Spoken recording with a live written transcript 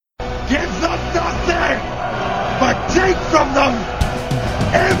Give them nothing, but take from them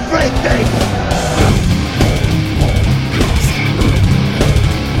everything.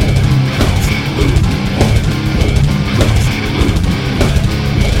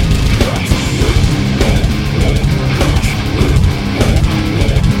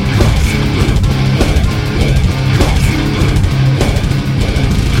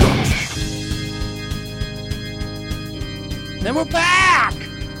 And we're back!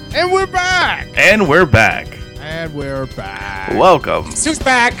 And we're back! And we're back. And we're back. Welcome. Who's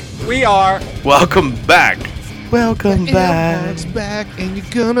back? We are. Welcome back. Welcome back. M-Hog's back, and you're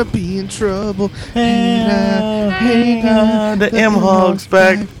gonna be in trouble. Hey now, the M-Hog's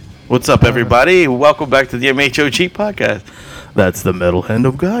back. What's up, everybody? Welcome back to the MHOG podcast. That's the Metal Hand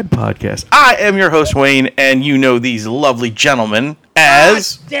of God podcast. I am your host, Wayne, and you know these lovely gentlemen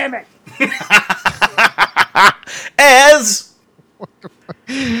as... God damn it! as...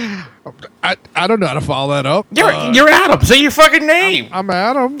 I don't know how to follow that up. You're Adam. Say your fucking name. I'm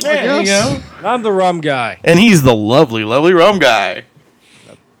Adam. There you go. I'm the rum guy. And he's the lovely, lovely rum guy.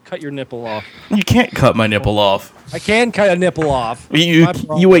 Cut your nipple off. You can't cut my nipple off. I can cut a nipple off.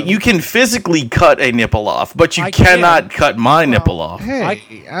 You can physically cut a nipple off, but you cannot cut my nipple off.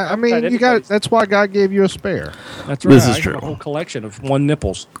 Hey, I mean, you got. That's why God gave you a spare. That's right. This is I true. got a whole collection of one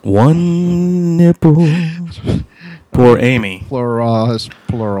nipples. One nipple. Poor Amy.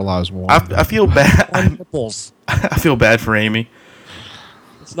 Pluralize one. I feel bad. One nipples. I feel bad for Amy.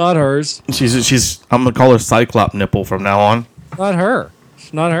 It's not hers. She's. I'm gonna call her Cyclop nipple from now on. Not her.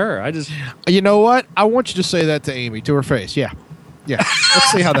 It's not her. I just. You know what? I want you to say that to Amy, to her face. Yeah.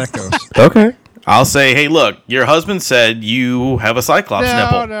 Let's see how that goes. Okay. I'll say, hey, look, your husband said you have a Cyclops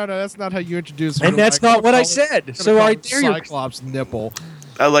nipple. No. That's not how you introduce me. And that's not what I said. So I dare you. Cyclops nipple.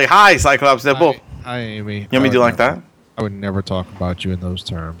 I was like, hi, Cyclops nipple. Hi, Amy. You want me to do like that? I would never talk about you in those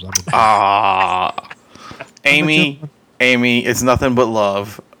terms. Amy, it's nothing but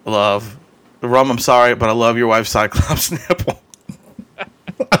love. Rum, I'm sorry, but I love your wife's Cyclops nipple.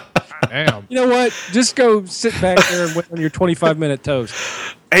 Damn. You know what? Just go sit back there and wait on your 25-minute toast.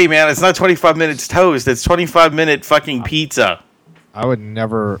 Hey, man, it's not 25 minutes toast. It's 25-minute fucking pizza. I would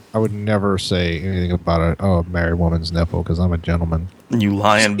never say anything about a married woman's nipple because I'm a gentleman. You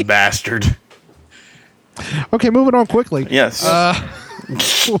lying bastard. Okay, moving on quickly. Yes. How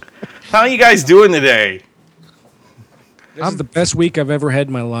are you guys doing today? This is the best week I've ever had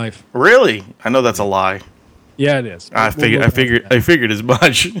in my life. Really? I know that's a lie. Yeah, it is. I figured as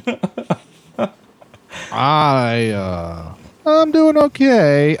much. I'm doing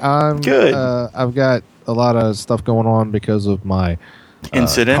okay. I'm good. I've got a lot of stuff going on because of my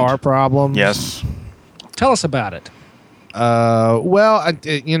incident car problems. Yes. Tell us about it. Well,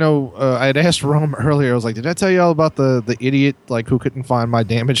 I had asked Rome earlier. I was like, "Did I tell you all about the idiot who couldn't find my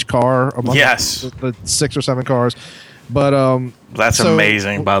damaged car among the 6 or 7 cars?" But that's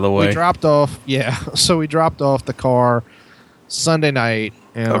amazing, by the way. We dropped off. Yeah, so we dropped off the car Sunday night,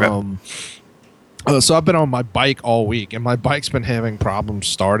 and so I've been on my bike all week, and my bike's been having problems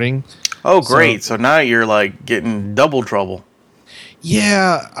starting. Oh, great! So now you're getting double trouble.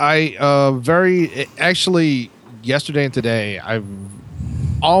 Yeah, actually yesterday and today I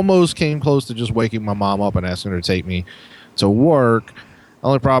almost came close to just waking my mom up and asking her to take me to work. The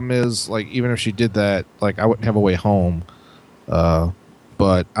only problem is even if she did that, I wouldn't have a way home.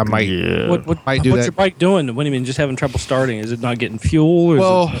 But I might. Yeah. What might do what's that. your bike doing? What do you mean? Just having trouble starting? Is it not getting fuel?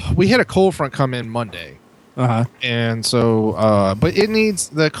 Or we had a cold front come in Monday. And so, but it needs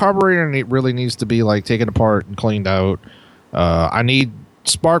the carburetor. Really needs to be taken apart and cleaned out. I need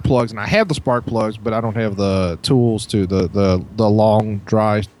spark plugs, and I have the spark plugs, but I don't have the tools to the long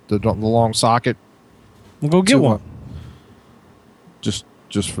dry the long socket. We'll go get one. Just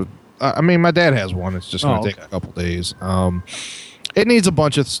for. I mean, my dad has one. It's just going to take a couple days. It needs a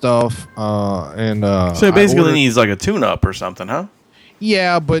bunch of stuff, and so it basically needs a tune-up or something, huh?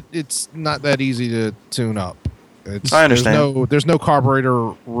 Yeah, but it's not that easy to tune up. I understand. There's no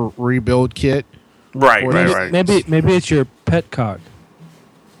carburetor rebuild kit. Right. Maybe it's your Petcock.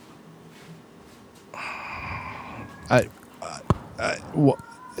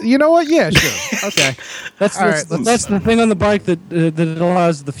 You know what? Yeah, sure. Okay. That's the thing on the bike that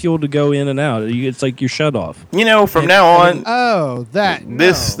allows the fuel to go in and out. It's like your shut off. From now on. Oh, that.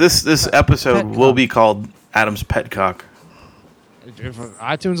 This episode Petcock. will be called Adam's Petcock. If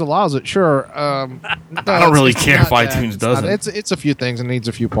iTunes allows it, sure. I don't really care if iTunes doesn't. It's a few things and needs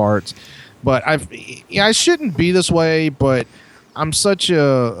a few parts, but I shouldn't be this way. But I'm such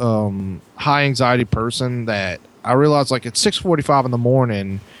a high anxiety person that I realize it's 6:45 in the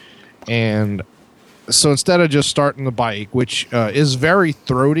morning, and So instead of just starting the bike, which is very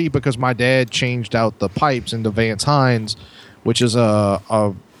throaty because my dad changed out the pipes into Vance Hines, which is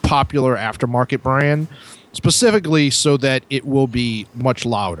a popular aftermarket brand, specifically so that it will be much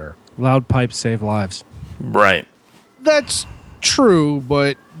louder. Loud pipes save lives. Right. That's true,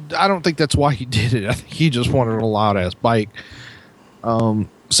 but I don't think that's why he did it. I think he just wanted a loud ass bike.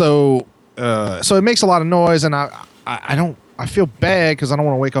 So it makes a lot of noise, and I feel bad because I don't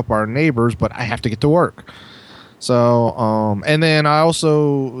want to wake up our neighbors, but I have to get to work. So and then I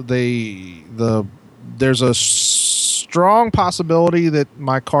also there's a strong possibility that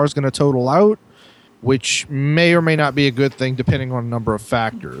my car's going to total out, which may or may not be a good thing depending on a number of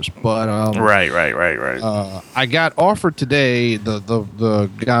factors. But right. I got offered today the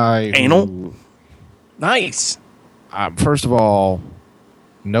guy Anal? Nice. First of all,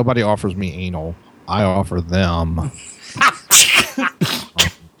 nobody offers me anal. I offer them.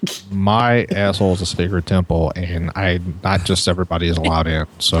 My asshole is a sacred temple, and not just everybody is allowed in.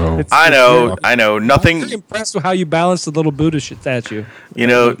 So I know. Nothing. I'm impressed with how you balance the little Buddha statue. You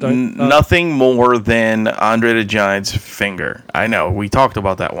know, nothing more than Andre the Giant's finger. I know. We talked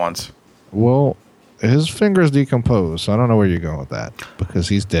about that once. Well, his finger's decomposed, so I don't know where you're going with that because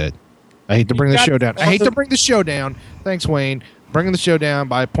he's dead. I hate to bring the show down. Thanks, Wayne. Bringing the show down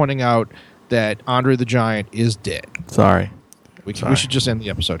by pointing out that Andre the Giant is dead. Sorry. We should just end the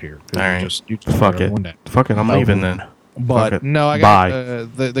episode here. All right. You Fuck it. I'm leaving then. But no, I got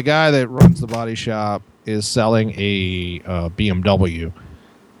the guy that runs the body shop is selling a BMW,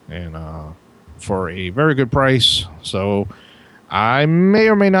 and for a very good price. So I may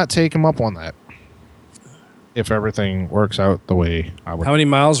or may not take him up on that if everything works out the way I would. How many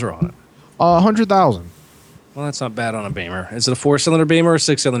miles are on it? 100,000. Well, that's not bad on a Beamer. Is it a 4-cylinder Beamer or a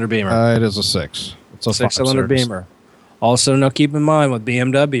 6-cylinder Beamer? It is a 6. It's a 6-cylinder Beamer. Also, now keep in mind with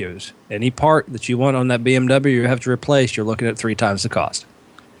BMWs, any part that you want on that BMW you have to replace, you're looking at 3 times the cost.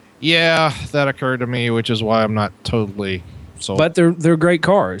 Yeah, that occurred to me, which is why I'm not totally sold. But they're great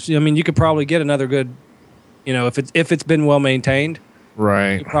cars. I mean, you could probably get another good, if it's been well maintained,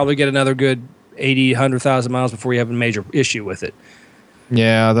 right? You could probably get another good 80, 100,000 miles before you have a major issue with it.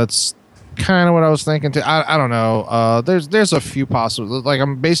 Yeah, that's kind of what I was thinking too. I don't know. There's a few possible. Like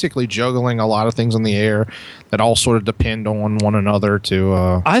I'm basically juggling a lot of things in the air that all sort of depend on one another.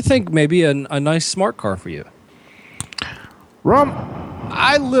 To I think maybe a nice smart car for you.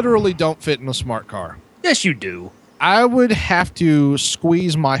 I literally don't fit in a smart car. Yes, you do. I would have to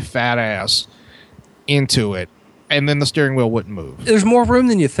squeeze my fat ass into it, and then the steering wheel wouldn't move. There's more room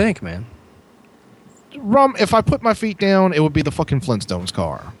than you think, man. If I put my feet down, it would be the fucking Flintstones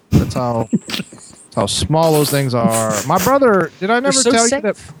car. That's how small those things are. My brother, did I never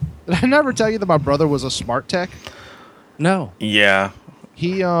tell you that my brother was a smart tech? No. Yeah.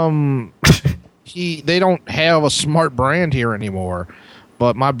 They don't have a smart brand here anymore.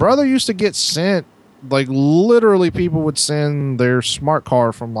 But my brother used to get sent, like literally people would send their smart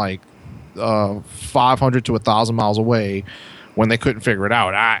car from like 500 to 1,000 miles away when they couldn't figure it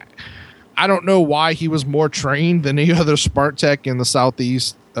out. I don't know why he was more trained than any other smart tech in the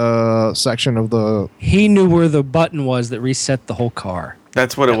southeast section of the. He knew where the button was that reset the whole car.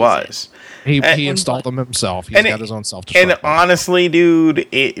 That's what it was. He installed them himself. He's got his own self-destruct. And honestly, dude,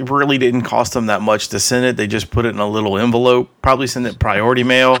 it really didn't cost them that much to send it. They just put it in a little envelope. Probably send it priority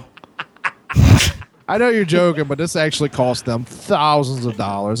mail. I know you're joking, but this actually cost them thousands of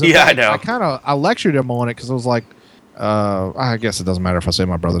dollars. Yeah, I know. I lectured him on it because I was like, I guess it doesn't matter if I say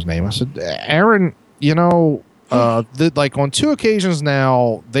my brother's name. I said, Aaron, like on 2 occasions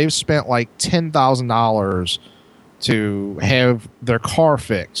now, they've spent like $10,000 to have their car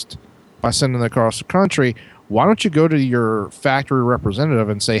fixed by sending them across the country. Why don't you go to your factory representative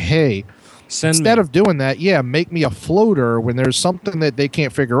and say, hey, instead of doing that, make me a floater when there's something that they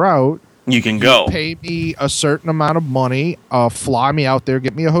can't figure out. You can go. Pay me a certain amount of money, fly me out there,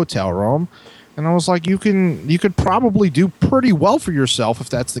 get me a hotel room. And I was like, you could probably do pretty well for yourself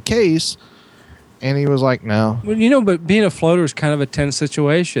if that's the case. And he was like, no. Well, but being a floater is kind of a tense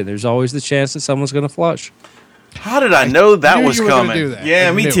situation. There's always the chance that someone's going to flush. How did I know that was coming? Do that.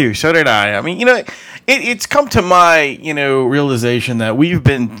 Yeah, me too. So did I. I mean, it's come to my, realization that we've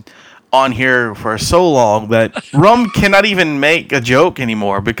been on here for so long that Rum cannot even make a joke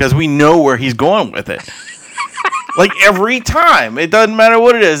anymore because we know where he's going with it. Like every time. It doesn't matter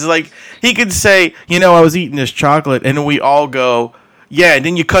what it is. Like he could say, I was eating this chocolate, and then we all go, yeah, and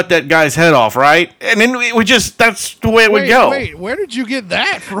then you cut that guy's head off, right? And then it would that's the way it would go. Wait, where did you get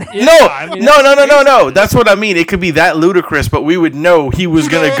that from? No. That's what I mean. It could be that ludicrous, but we would know he was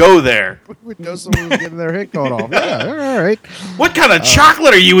going to go there. We would know someone was getting their head cut off. Yeah, all right. What kind of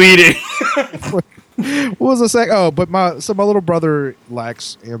chocolate are you eating? What was the second? Oh, but my little brother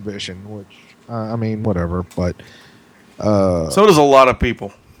lacks ambition, which I mean, whatever. But so does a lot of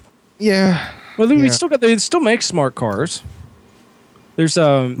people. Yeah. Well, they still make smart cars. There's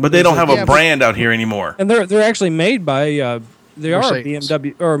but they don't have a brand out here anymore. And they're actually made by they Mercedes. are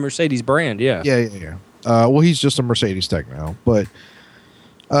BMW or a Mercedes brand. Yeah. Yeah. Well, he's just a Mercedes tech now, but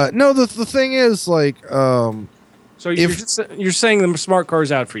no. The thing is, like, so you're saying the smart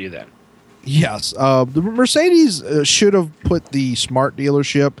car's out for you then? Yes. The Mercedes should have put the smart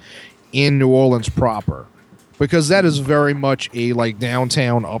dealership in New Orleans proper, because that is very much a like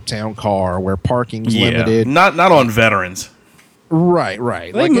downtown, uptown car where parking's limited. Not on veterans.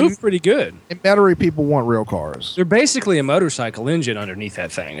 Right. They move pretty good. And battery people want real cars. They're basically a motorcycle engine underneath that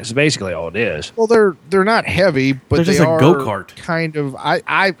thing. It's basically all it is. Well, they're not heavy, but they're just they a are go-kart. Kind of.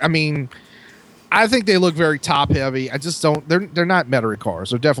 I mean, I think they look very top heavy. I just don't. They're not battery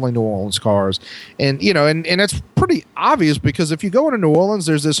cars. They're definitely New Orleans cars, and and it's pretty obvious because if you go into New Orleans,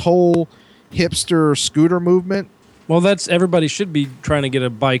 there's this whole hipster scooter movement. Well, everybody should be trying to get a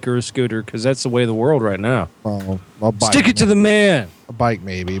bike or a scooter because that's the way of the world right now. A bike, stick it to the man. A bike,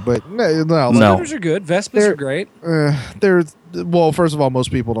 maybe, but no. Scooters are good. Vespas are great. Well, first of all,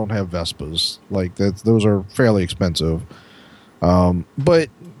 most people don't have Vespas. Like those are fairly expensive. But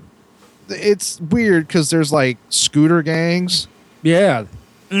it's weird because there's like scooter gangs. Yeah.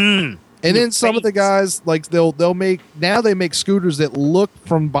 And then some of the guys, like they'll make scooters that look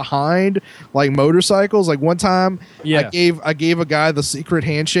from behind like motorcycles. Like one time, I gave a guy the secret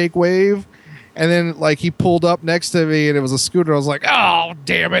handshake wave, and then like he pulled up next to me and it was a scooter. I was like, oh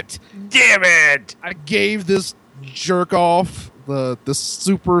damn it! I gave this jerk off the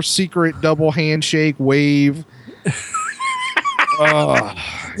super secret double handshake wave.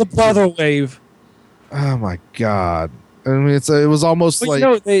 The brother wave. Oh my god. I mean, it was almost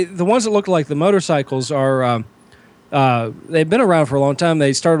like the ones that look like the motorcycles are. They've been around for a long time.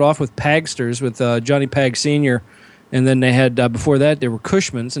 They started off with Pagsters with Johnny Pag Sr., and then they had before that they were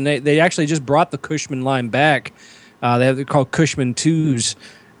Cushmans, and they actually just brought the Cushman line back. They're called Cushman 2s,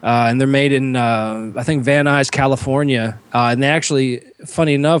 and they're made in I think Van Nuys, California. And they actually,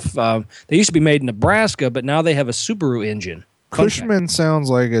 funny enough, they used to be made in Nebraska, but now they have a Subaru engine. Cushman sounds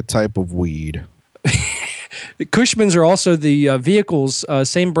like a type of weed. The Cushmans are also the vehicles,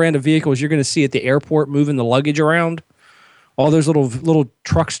 same brand of vehicles you're going to see at the airport moving the luggage around. All those little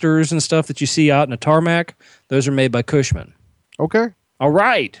trucksters and stuff that you see out in a tarmac, those are made by Cushman. Okay. All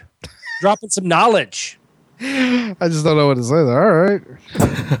right. Dropping some knowledge. I just don't know what to say there.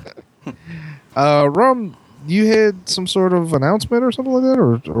 All right. Rum, you had some sort of announcement or something like that?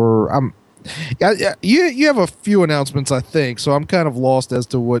 Or I'm... Yeah, you have a few announcements, I think, so I'm kind of lost as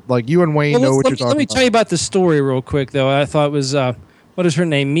to what, like, you and Wayne know what you're talking about. Let me tell you about the story real quick, though. I thought it was, what is her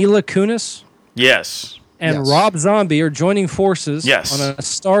name, Mila Kunis? Yes. And Rob Zombie are joining forces on a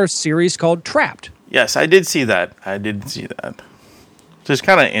Star series called Trapped. Yes, I did see that. Just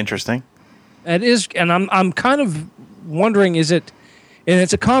kind of interesting. It is, and I'm kind of wondering, and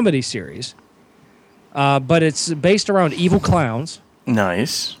it's a comedy series, but it's based around evil clowns.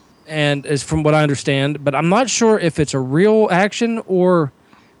 Nice. And as from what I understand, but I'm not sure if it's a real action or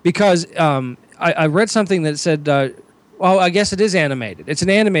because I read something that said, well, I guess it is animated. It's an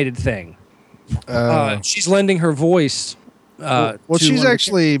animated thing. She's lending her voice. Well, she's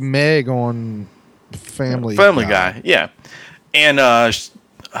actually Meg on Family Guy. Yeah. And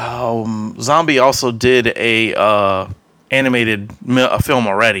Zombie also did a animated film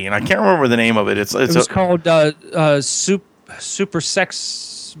already, and I can't remember the name of it. It was called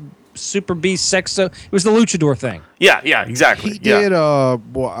Super Beast Sex. It was the Luchador thing. Yeah, exactly. He did.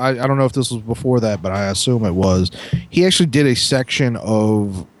 Well, I don't know if this was before that, but I assume it was. He actually did a section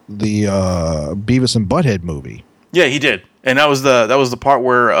of the Beavis and Butthead movie. Yeah, he did, and that was the part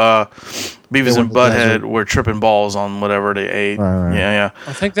where Beavis and Butthead were tripping balls on whatever they ate. Right. Yeah.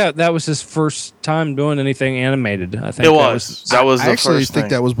 I think that was his first time doing anything animated. I think it was. That was. I actually think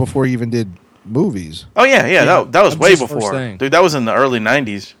that was before he even did movies. Oh yeah. That was way before, dude. That was in the early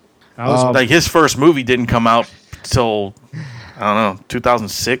 '90s. Like his first movie didn't come out till I don't know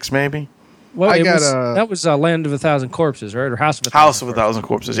 2006 maybe. Well, that was Land of a Thousand Corpses, right? Or House of a Thousand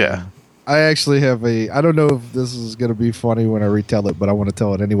Corpses. Yeah. I actually have I don't know if this is going to be funny when I retell it, but I want to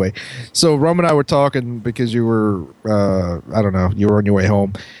tell it anyway. So Rum and I were talking because you were, I don't know, you were on your way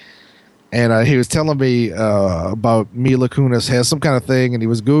home. And he was telling me about Mila Kunis has some kind of thing, and he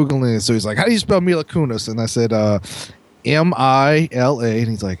was Googling it. So he's like, how do you spell Mila Kunis? And I said, M-I-L-A. And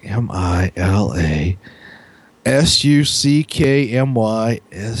he's like, M-I-L-A. S-U-C-K-M-Y-S-U-C.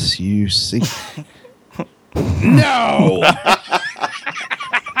 No!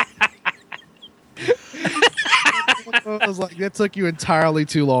 I was like, that took you entirely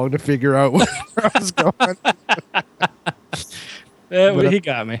too long to figure out where I was going. He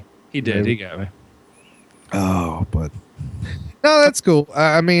got me. He did. He got me. Oh, but no, that's cool.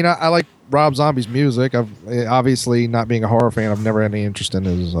 I mean, I like Rob Zombie's music. I've obviously, not being a horror fan, I've never had any interest in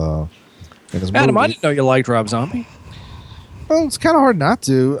his Adam, movies. I didn't know you liked Rob Zombie. Well, it's kind of hard not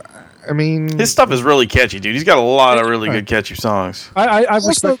to. I mean, his stuff is really catchy, dude. He's got a lot of really good catchy songs. I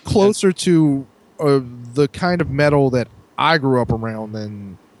also closer to the kind of metal that I grew up around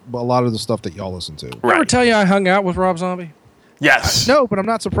than a lot of the stuff that y'all listen to. Did I ever tell you I hung out with Rob Zombie? Yes. No, but I'm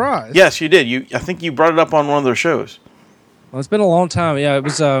not surprised. Yes, you did. I think you brought it up on one of their shows. Well, it's been a long time. Yeah, it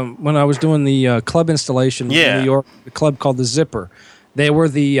was when I was doing the club installation in New York, the club called The Zipper. They were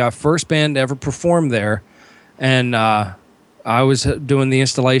the first band to ever perform there, and I was doing the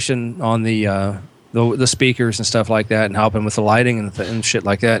installation on the speakers and stuff like that, and helping with the lighting and shit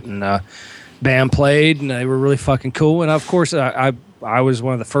like that. And band played, and they were really fucking cool. And of course, I was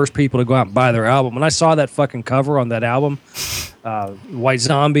one of the first people to go out and buy their album. When I saw that fucking cover on that album, White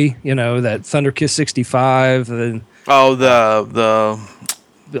Zombie, that Thunder Kiss 65, and all that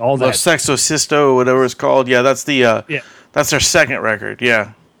Sexo whatever it's called. Yeah, that's that's their second record.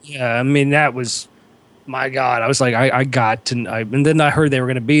 Yeah. Yeah, I mean that was, my God. I was like, I got to, and then I heard they were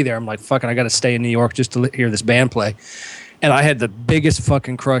going to be there. I'm like, fucking, I got to stay in New York just to hear this band play. And I had the biggest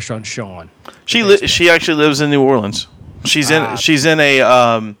fucking crush on Sean. She actually lives in New Orleans. She's in a. She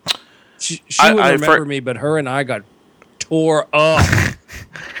wouldn't remember me, but her and I got tore up.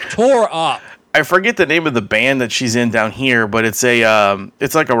 Tore up. I forget the name of the band that she's in down here, but it's like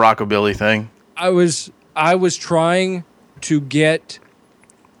a rockabilly thing. I was trying to get.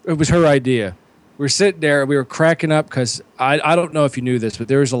 It was her idea. We were sitting there. We were cracking up because I don't know if you knew this, but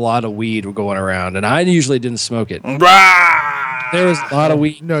there was a lot of weed going around, and I usually didn't smoke it. There was a lot of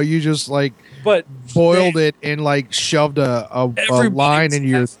weed. No, you just boiled it and shoved a line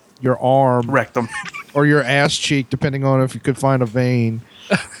in your arm, rectum, or your ass cheek, depending on if you could find a vein.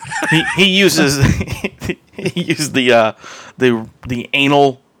 he used the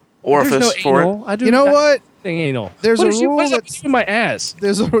anal orifice for anal. it. You know what? Anal. There's a rule that's in my ass.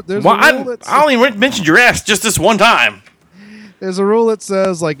 There's a rule that's, I only mentioned your ass just this one time. There's a rule that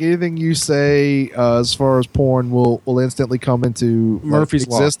says anything you say as far as porn will instantly come into Murphy's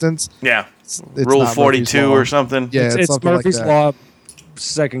existence. Law. Yeah, it's Rule 42 or something. Yeah, it's Murphy's Law.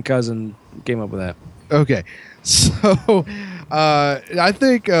 Second cousin came up with that. Okay, so I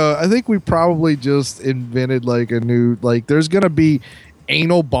think we probably just invented a new there's gonna be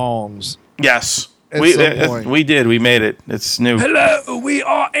anal bongs. Yes. We did. We made it. It's new. Hello, we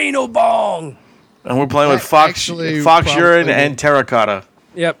are Anal Bong. And we're playing with fox urine and terracotta.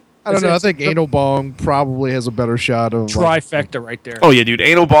 Yep. I don't know. I think Anal Bong probably has a better shot of trifecta right there. Oh yeah, dude.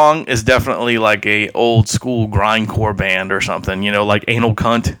 Anal Bong is definitely like a old school grindcore band or something. Like Anal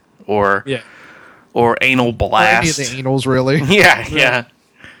Cunt or Anal Blast. Any of the anals, really. Yeah.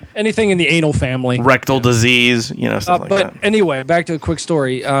 Anything in the anal family. Rectal disease, stuff like that. But anyway, back to the quick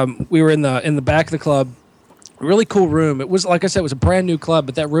story. We were in the back of the club. Really cool room. It was, like I said, it was a brand new club,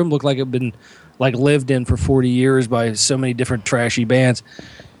 but that room looked like it had been lived in for 40 years by so many different trashy bands.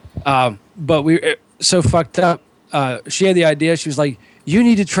 But we so fucked up. She had the idea. She was like, "You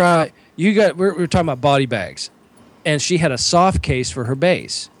need to try." We were talking about body bags, and she had a soft case for her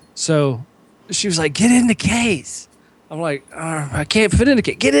bass. So she was like, "Get in the case." I'm like, I can't fit in the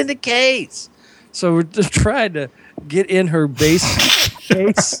case. Get in the case. So we're just trying to get in her bass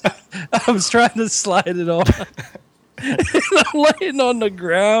case. I was trying to slide it on. And I'm laying on the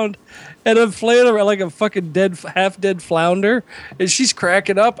ground, and I'm flailing around like a fucking half-dead flounder. And she's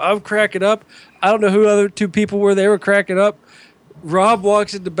cracking up. I'm cracking up. I don't know who other two people were. They were cracking up. Rob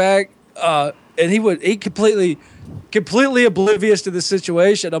walks in the back, and he completely oblivious to the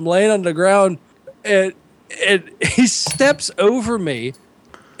situation. I'm laying on the ground, and he steps over me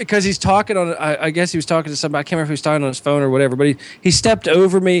because he's talking on. I guess he was talking to somebody. I can't remember if he was talking on his phone or whatever. But he stepped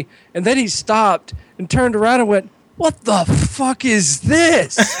over me, and then he stopped and turned around and went, "What the fuck is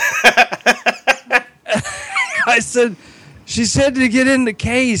this?" I said, "She said to get in the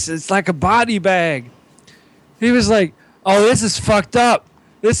case. It's like a body bag." He was like, "Oh, this is fucked up.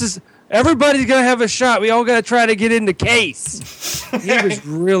 Everybody's gonna have a shot. We all gotta try to get in the case." He was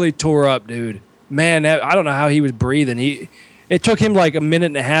really tore up, dude. Man, I don't know how he was breathing. It took him like a minute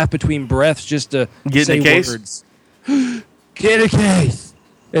and a half between breaths just to say words. Get a case.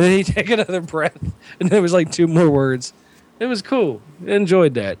 And then he'd take another breath, and there was like two more words. It was cool. I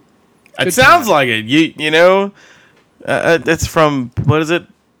enjoyed that. It sounds like it. It's from, what is it?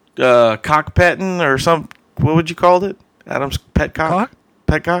 Cock petting or some, what would you call it? Adam's Petcock? Cock?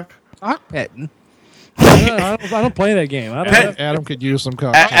 Petcock? Cock petting? I don't play that game. Adam could use some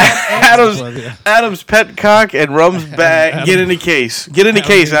content. Adam's Petcock and Rum's bag. Get in the case. Get in the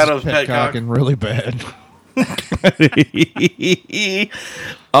case, Adam's Petcock. And really bad.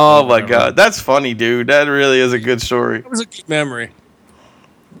 Oh my god, that's funny, dude. That really is a good story. It was a good memory.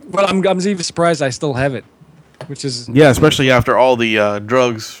 But I'm even surprised I still have it, which is especially after all the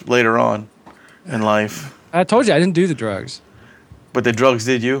drugs later on in life. I told you I didn't do the drugs. But the drugs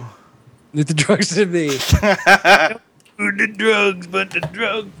did you? The drugs did me. The drugs, but the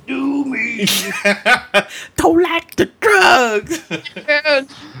drugs do me. Don't like the drugs.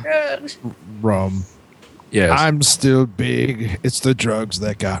 Rum. Yes. I'm still big. It's the drugs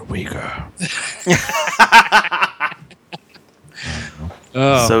that got weaker.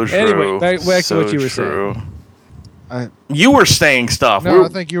 Oh. So true. Anyway, back to what you were true. saying. You were saying stuff. No, I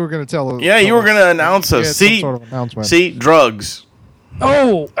think you were going to tell us. Yeah, you were going to announce us. See, some sort of announcement. See, drugs.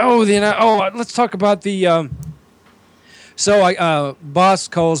 Let's talk about the. Boss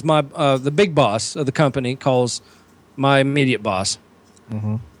calls the big boss of the company calls my immediate boss,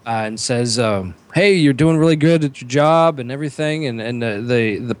 and says, "Hey, you're doing really good at your job and everything, and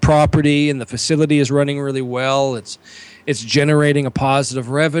the property and the facility is running really well. It's generating a positive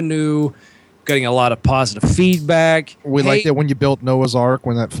revenue." Getting a lot of positive feedback. We liked it when you built Noah's Ark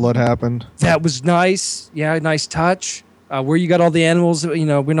when that flood happened. That was nice. Yeah, nice touch. Where you got all the animals, we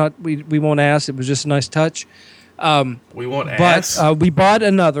won't ask. It was just a nice touch. We won't ask. But we bought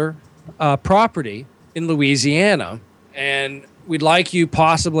another property in Louisiana, and we'd like you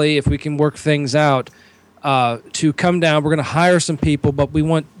possibly, if we can work things out, to come down. We're going to hire some people, but we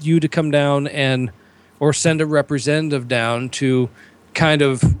want you to come down or send a representative down to kind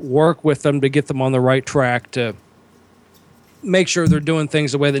of work with them to get them on the right track to make sure they're doing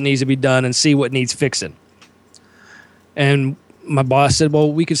things the way that needs to be done and see what needs fixing. And my boss said,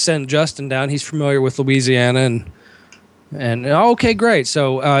 well, we could send Justin down. He's familiar with Louisiana and okay, great.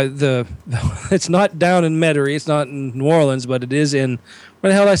 So it's not down in Metairie. It's not in New Orleans, but it is in,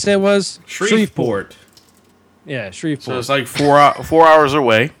 where the hell did I say it was? Shreveport. Yeah, Shreveport. So it's like 4 hours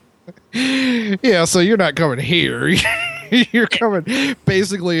away. Yeah, so you're not coming here. You're coming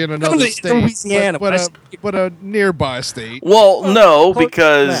basically in another state, Louisiana, but a nearby state. Well, no,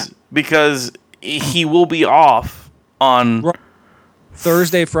 because he will be off on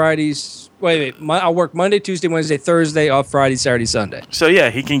Thursday, Fridays. Wait. I'll work Monday, Tuesday, Wednesday, Thursday, off Friday, Saturday, Sunday. So yeah,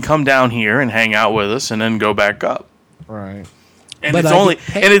 he can come down here and hang out with us, and then go back up. Right. And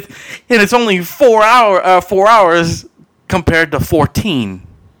it's only 4 hours compared to 14.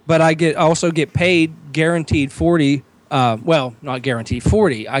 But I also get paid guaranteed 40. Not guaranteed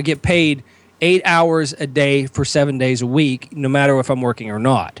 40. I get paid 8 hours a day for 7 days a week, no matter if I'm working or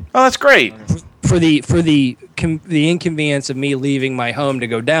not. Oh, that's great. For the inconvenience of me leaving my home to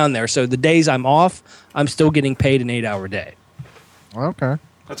go down there. So the days I'm off, I'm still getting paid an 8-hour day. Okay.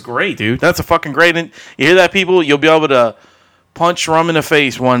 That's great, dude. That's a fucking great. And you hear that, people? You'll be able to punch Rum in the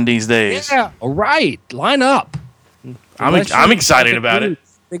face one of these days. Yeah. All right. Line up. I'm excited about it.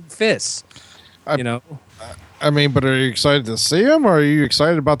 Big fists. I mean, but are you excited to see him, or are you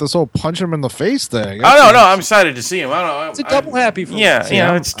excited about this whole punch him in the face thing? No, I'm excited to see him. It's a double happy for me.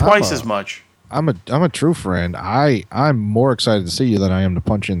 Yeah, it's twice as much. I'm a true friend. I'm more excited to see you than I am to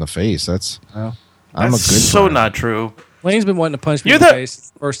punch you in the face. I'm a good so friend. not true. Lane's been wanting to punch me in the face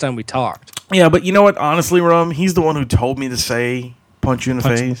the first time we talked. Yeah, but you know what? Honestly, Rum, he's the one who told me to say punch you in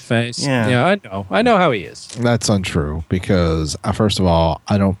the face. Yeah, I know how he is. That's untrue because first of all,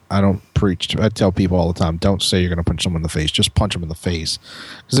 I don't preach. I tell people all the time, don't say you're going to punch someone in the face. Just punch them in the face.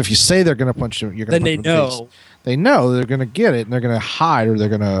 Because if you say they're going to punch you, you're going to punch them in the face. They know they're going to get it, and they're going to hide, or they're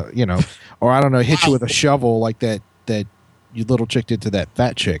going to, or I don't know, hit you with a shovel like that you little chick did to that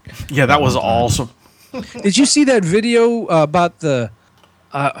fat chick. Yeah, that was awesome. Did you see that video about the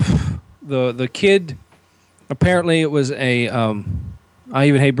kid? Apparently, it was a. I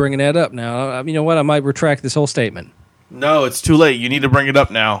even hate bringing that up now. You know what? I might retract this whole statement. No, it's too late. You need to bring it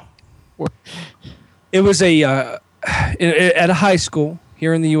up now. It was at a high school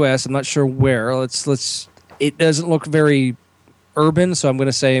here in the U.S. I'm not sure where. It doesn't look very urban, so I'm going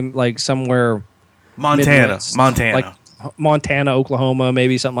to say like somewhere. Montana, like Montana, Oklahoma,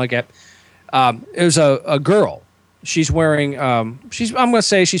 maybe something like that. It was a girl. She's wearing. I'm going to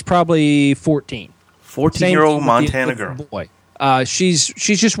say she's probably 14. 14-year-old Montana girl. Boy. She's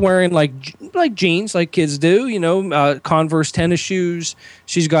just wearing like jeans, like kids do, Converse tennis shoes.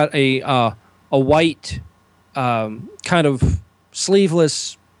 She's got a white kind of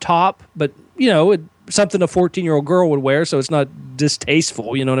sleeveless top, but something a 14-year-old girl would wear, so it's not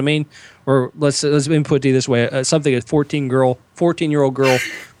distasteful. You know what I mean? Or let's input it this way: something a 14-year-old girl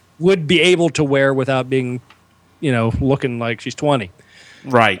would be able to wear without being, looking like she's 20.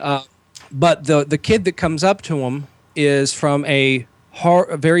 Right. But the kid that comes up to him is from a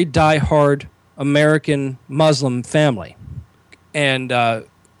very diehard American Muslim family. And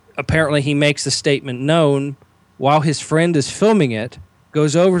apparently he makes the statement known while his friend is filming it,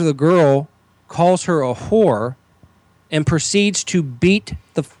 goes over to the girl, calls her a whore, and proceeds to beat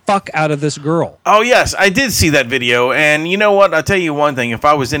the fuck out of this girl. Oh, yes, I did see that video. And you know what? I'll tell you one thing. If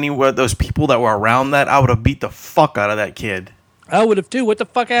I was any of those people that were around that, I would have beat the fuck out of that kid. I would have too. What the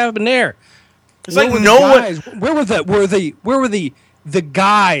fuck happened there? It's like no one... Where were the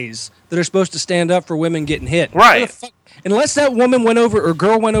guys that are supposed to stand up for women getting hit? Right. Unless that woman went over, or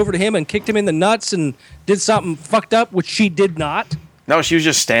girl went over to him and kicked him in the nuts and did something fucked up, which she did not. No, she was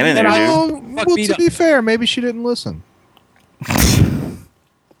just standing there, dude. Well, to be fair, maybe she didn't listen.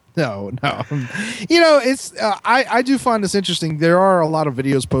 No. It's I do find this interesting. There are a lot of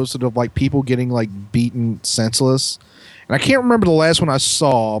videos posted of like people getting like beaten senseless, and I can't remember the last one I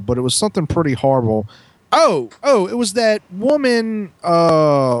saw, but it was something pretty horrible. Oh, it was that woman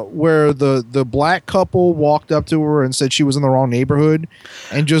where the black couple walked up to her and said she was in the wrong neighborhood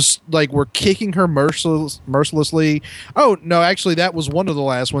and just like were kicking her mercilessly. Oh, no, actually that was one of the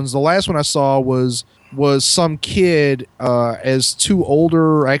last ones. The last one I saw was some kid as two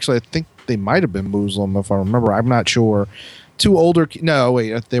older, actually I think they might have been Muslim if I remember. I'm not sure. Two older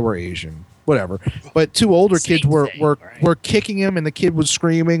they were Asian. Whatever. But two older kids were kicking him, and the kid was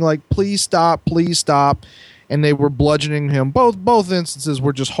screaming like, please stop, and they were bludgeoning him. Both instances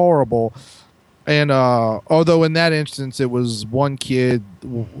were just horrible. And although in that instance it was one kid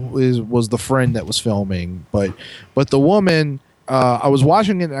was the friend that was filming, but the woman, I was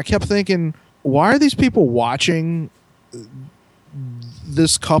watching it and I kept thinking, why are these people watching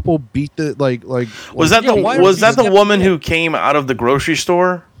this couple beat the like was that the woman who came out of the grocery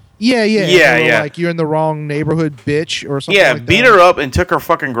store? Yeah. Like you're in the wrong neighborhood, bitch, or something. Yeah, like beat that. her up and took her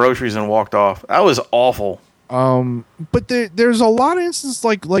fucking groceries and walked off. That was awful. But there's a lot of instances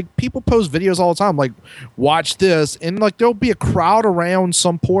like people post videos all the time, like watch this, and like there'll be a crowd around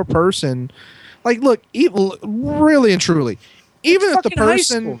some poor person. Like, look, really and truly, even if the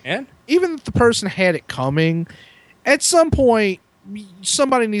person had it coming, at some point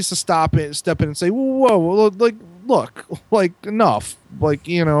somebody needs to step in and say, whoa, look, enough. Like,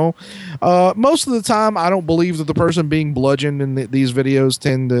 most of the time I don't believe that the person being bludgeoned in these videos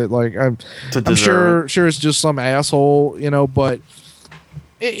tend to like, I'm sure it's just some asshole, but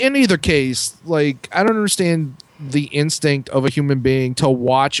in either case, like, I don't understand the instinct of a human being to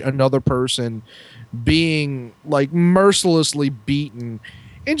watch another person being like mercilessly beaten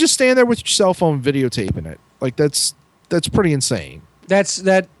and just stand there with your cell phone videotaping it. Like, that's pretty insane.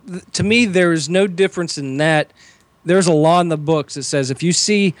 That to me, there is no difference in that. There's a law in the books that says if you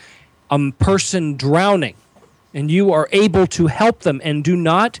see a person drowning and you are able to help them and do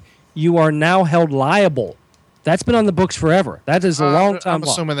not, you are now held liable. That's been on the books forever. That is a long time. I'm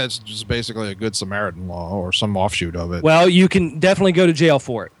assuming that's just basically a Good Samaritan law or some offshoot of it. Well, you can definitely go to jail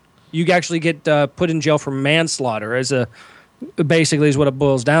for it. You actually get put in jail for manslaughter basically is what it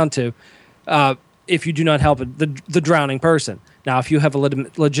boils down to. If you do not help the drowning person. Now, if you have a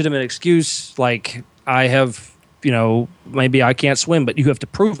legitimate excuse, like I have, maybe I can't swim, but you have to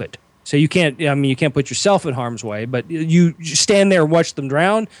prove it. So you can't put yourself in harm's way, but you stand there and watch them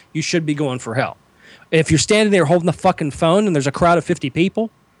drown, you should be going for help. If you're standing there holding the fucking phone and there's a crowd of 50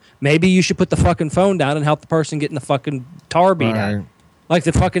 people, maybe you should put the fucking phone down and help the person get in the fucking tar beat out. Like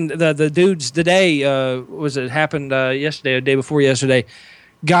the fucking the dudes today, happened yesterday or the day before yesterday.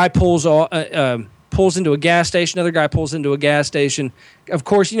 Guy pulls into a gas station. Another guy pulls into a gas station. Of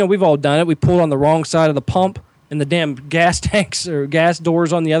course, we've all done it. We pulled on the wrong side of the pump and the damn gas tanks or gas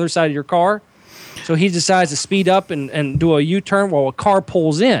doors on the other side of your car. So he decides to speed up and do a U-turn while a car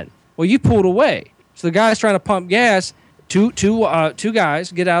pulls in. Well, you pulled away. So the guy's trying to pump gas. Two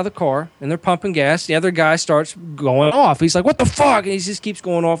guys get out of the car and they're pumping gas. The other guy starts going off. He's like, "What the fuck?" And he just keeps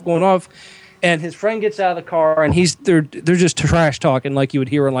going off. And his friend gets out of the car and they're just trash talking like you would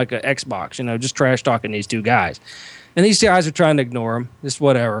hear on like an Xbox, just trash talking these two guys. And these guys are trying to ignore him, just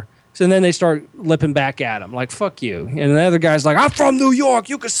whatever. So then they start lipping back at him like, "Fuck you." And the other guy's like, "I'm from New York.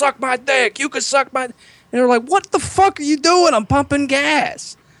 You can suck my dick. You can suck my..." And they're like, "What the fuck are you doing? I'm pumping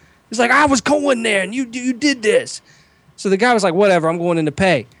gas." He's like, "I was going there and you did this." So the guy was like, "Whatever, I'm going in to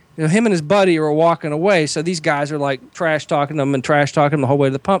pay." Him and his buddy are walking away. So these guys are like trash talking them the whole way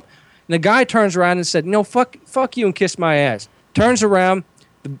to the pump. And the guy turns around and said, "No, fuck you and kiss my ass." Turns around,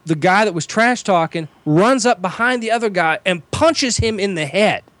 the guy that was trash talking runs up behind the other guy and punches him in the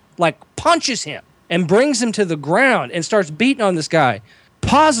head. Like punches him and brings him to the ground and starts beating on this guy.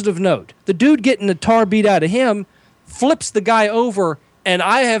 Positive note, the dude getting the tar beat out of him flips the guy over, and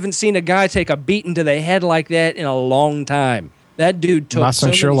I haven't seen a guy take a beating to the head like that in a long time. That dude took not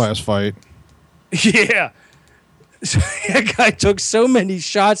since your last fight. Yeah. That guy took so many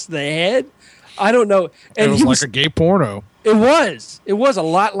shots to the head. I don't know. And it was like a gay porno. It was. It was a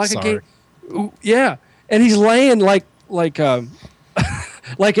lot like a gay. Yeah. And he's laying like like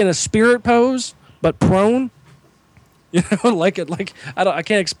in a spirit pose, but prone. You know, like I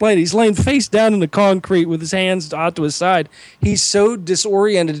can't explain it. He's laying face down in the concrete with his hands out to his side. He's so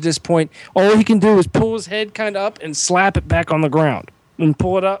disoriented at this point. All he can do is pull his head kind of up and slap it back on the ground, and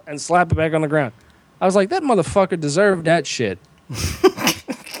pull it up and slap it back on the ground. I was like, that motherfucker deserved that shit.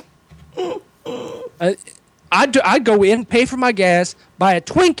 I'd go in, pay for my gas, buy a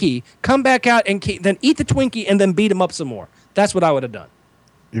Twinkie, come back out, and then eat the Twinkie, and then beat him up some more. That's what I would have done.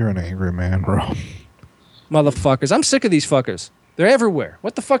 You're an angry man, bro. Motherfuckers. I'm sick of these fuckers. They're everywhere.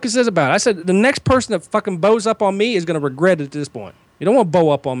 What the fuck is this about? I said the next person that fucking bows up on me is going to regret it at this point. You don't want to bow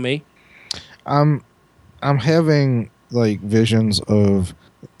up on me. I'm having like visions of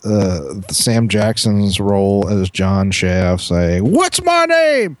Sam Jackson's role as John Shaft saying, "What's my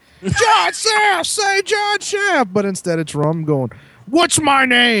name? John Shaft, say John Shaft." But instead it's Rum going, "What's my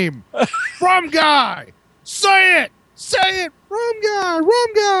name? Rum Guy. Say it. Say it. Rum Guy.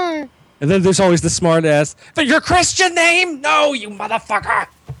 Rum Guy." And then there's always the smart ass. But your Christian name? No, you motherfucker.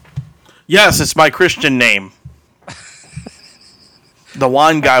 Yes, it's my Christian name. The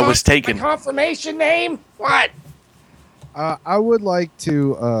wine guy was taken. My confirmation name? What? I would like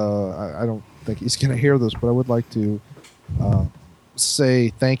to, I don't think he's going to hear this, but I would like to say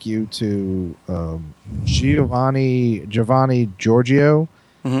thank you to Giovanni Giorgio,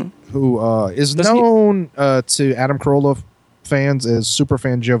 who is known to Adam Carolla fans as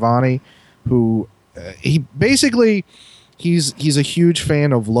Superfan Giovanni, who he basically he's a huge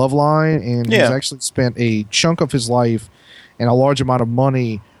fan of Loveline, and he's actually spent a chunk of his life and a large amount of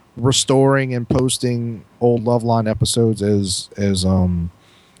money restoring and posting old Loveline episodes as a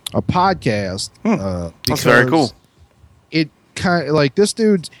podcast. That's very cool. It kind of like this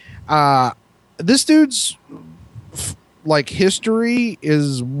dude's like history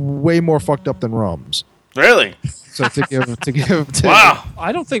is way more fucked up than Rum's. Really? So to give wow.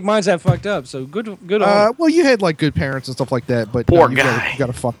 I don't think mine's that fucked up. So good on. Well, you had like good parents and stuff like that, but poor you guy. got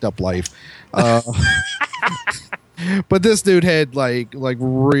a fucked up life. But this dude had like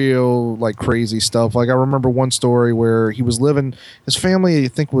real like crazy stuff. Like I remember one story where he was living, his family I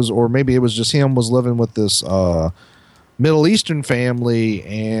think was, or maybe it was just him, was living with this Middle Eastern family,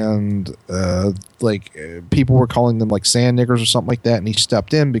 and people were calling them like sand niggers or something like that, and he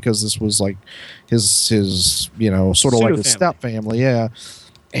stepped in because this was like his you know, sort of like his step family, yeah.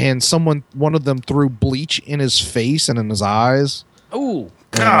 And one of them threw bleach in his face and in his eyes. Oh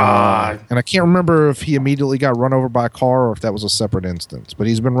God! And I can't remember if he immediately got run over by a car or if that was a separate instance. But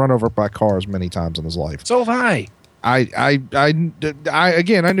he's been run over by cars many times in his life. So have I.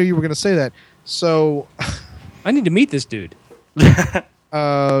 Again, I knew you were going to say that. So I need to meet this dude.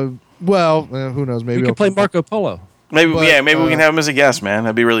 Well, who knows? Maybe we can play Marco Polo. Maybe we can have him as a guest, man.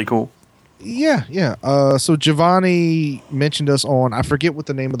 That'd be really cool. Yeah. So Giovanni mentioned us on, I forget what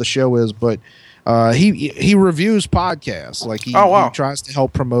the name of the show is, but he reviews podcasts. Like he tries to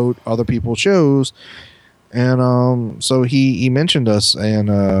help promote other people's shows, and so he mentioned us, and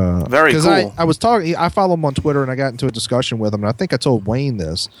very cool. I follow him on Twitter, and I got into a discussion with him, and I think I told Wayne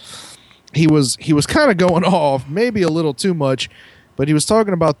this. He was kind of going off, maybe a little too much, but he was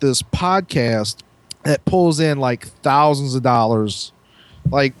talking about this podcast that pulls in like thousands of dollars,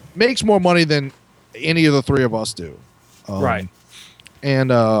 like makes more money than any of the three of us do. Right. And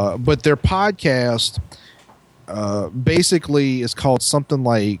but their podcast basically is called something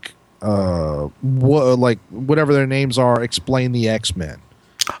like whatever their names are, Explain the X-Men.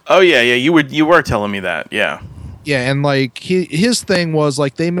 Oh yeah, you were telling me that, yeah. Yeah, and like his thing was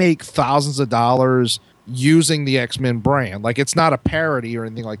like they make thousands of dollars using the X-Men brand. Like it's not a parody or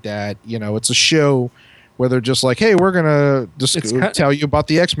anything like that. You know, it's a show where they're just like, hey, we're gonna just tell you about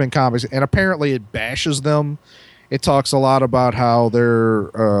the X-Men comics, and apparently it bashes them. It talks a lot about how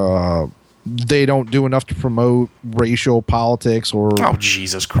they don't do enough to promote racial politics or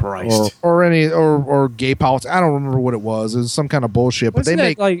Jesus Christ or gay politics. I don't remember what it was. It was some kind of bullshit. But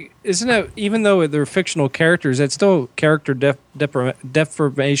isn't it, even though they're fictional characters, it's still character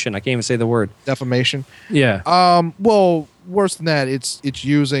deformation. I can't even say the word. Defamation. Yeah. Well, worse than that, it's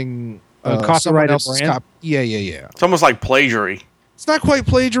using copyrighted brand. Yeah. It's almost like plagiarism. It's not quite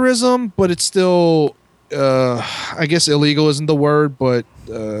plagiarism, but it's still I guess illegal isn't the word, but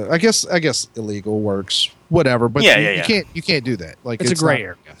I guess illegal works. Whatever, but you can't do that. Like it's a gray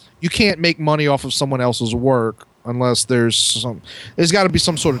area. You can't make money off of someone else's work unless there's got to be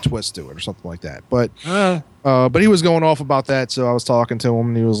some sort of twist to it or something like that. But he was going off about that, so I was talking to him,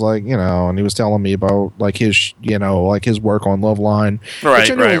 and he was like, and he was telling me about like his work on Loveline,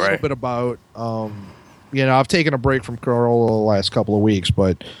 which I know a little bit about. I've taken a break from Corolla the last couple of weeks,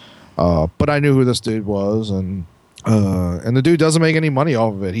 but I knew who this dude was, and the dude doesn't make any money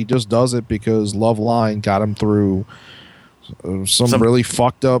off of it. He just does it because Loveline got him through some really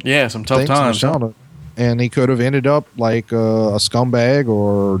fucked up, some tough times. And he could have ended up like a scumbag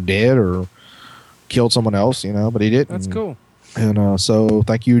or dead or killed someone else, but he didn't. That's cool. And so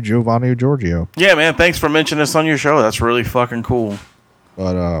thank you, Giovanni Giorgio. Yeah, man. Thanks for mentioning this on your show. That's really fucking cool.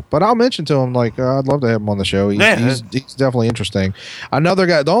 But I'll mention to him, like, I'd love to have him on the show. He's definitely interesting. Another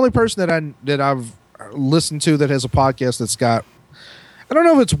guy, the only person that I've listened to that has a podcast that's got, I don't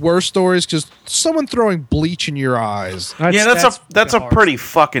know if it's worse stories, because someone throwing bleach in your eyes. That's a pretty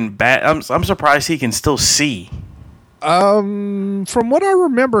fucking bad. I'm surprised he can still see. From what I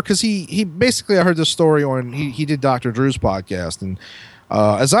remember, because he basically, I heard this story on he did Dr. Drew's podcast, and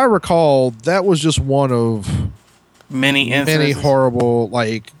as I recall, that was just one of many horrible,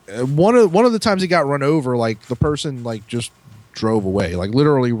 like one of the times he got run over, like the person like just drove away, like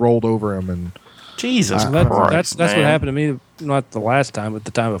literally rolled over him, and Jesus Christ, that's what happened to me. Not the last time, but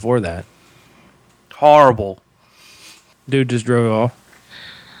the time before that. Horrible. Dude just drove off.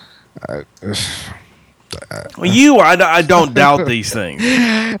 I don't doubt these things.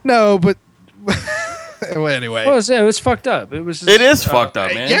 No, but well, anyway, it was fucked up. It is fucked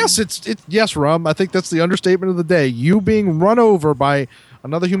up, man. Yes, Rum. I think that's the understatement of the day. You being run over by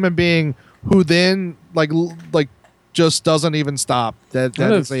another human being who then like just doesn't even stop. That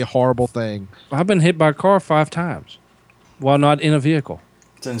is a horrible thing. I've been hit by a car 5 times while not in a vehicle.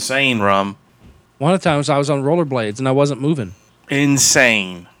 It's insane, Rum. One of the times I was on rollerblades and I wasn't moving.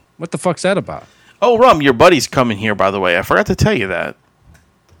 Insane. What the fuck's that about? Oh, Rum, your buddy's coming here, by the way. I forgot to tell you that.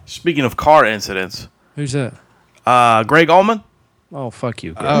 Speaking of car incidents. Who's that? Greg Allman. Oh, fuck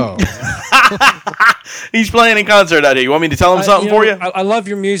you, Greg. Oh. He's playing in concert out here. You want me to tell him something for you? I love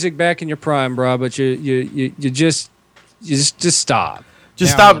your music back in your prime, bro, but you just stop.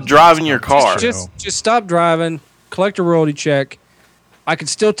 Just stop driving your car. Just stop driving. Collect a royalty check. I could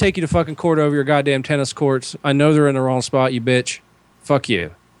still take you to fucking court over your goddamn tennis courts. I know they're in the wrong spot, you bitch. Fuck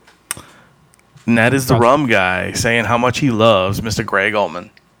you. And that is the Rum guy saying how much he loves Mr. Greg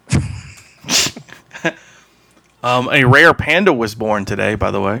Allman. A rare panda was born today, by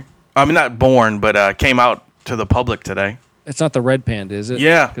the way. I mean, not born, but came out to the public today. It's not the red panda, is it?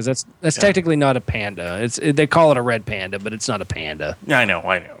 Yeah. Because that's technically not a panda. They call it a red panda, but it's not a panda. Yeah, I know.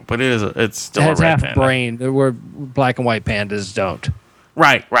 But it's still a red panda. It has half a brain, where black and white pandas don't.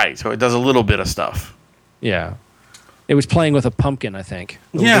 Right. So it does a little bit of stuff. Yeah. It was playing with a pumpkin, I think.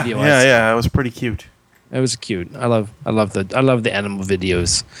 Yeah. It was pretty cute. It was cute. I love the animal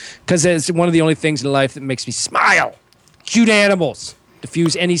videos because it's one of the only things in life that makes me smile. Shoot animals,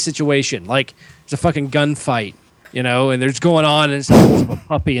 diffuse any situation. Like it's a fucking gunfight, and there's going on, and it's a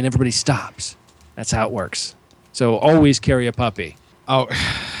puppy, and everybody stops. That's how it works. So always carry a puppy. Oh,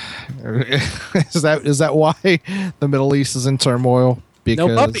 is that why the Middle East is in turmoil? Because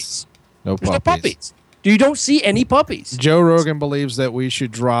no puppies. No There's no puppies. You don't see any puppies. Joe Rogan believes that we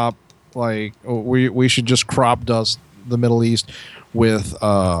should drop. Like we should just crop dust the Middle East with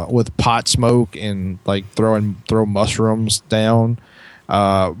pot smoke and like throw mushrooms down.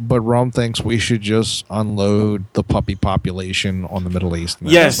 But Rum thinks we should just unload the puppy population on the Middle East.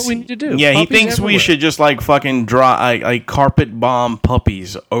 Now. Yes, that's what we need to do. Yeah, puppies he thinks everywhere. We should just like fucking like carpet bomb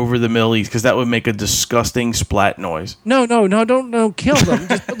puppies over the Middle East because that would make a disgusting splat noise. No, don't kill them.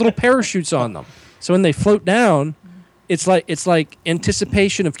 Just put little parachutes on them, so when they float down. It's like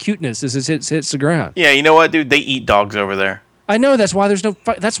anticipation of cuteness as it hits the ground. Yeah, you know what, dude? They eat dogs over there. I know that's why there's no.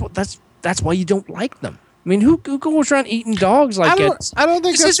 That's why you don't like them. I mean, who goes around eating dogs like that? I don't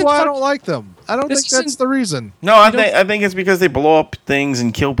think that's why I don't like them. I don't think that's the reason. No, I think it's because they blow up things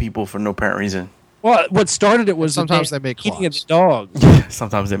and kill people for no apparent reason. Well, what started it was sometimes they make clocks. eating the dogs.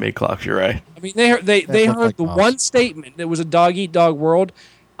 Sometimes they make clocks. You're right. I mean, they heard like the one statement that was a dog eat dog world.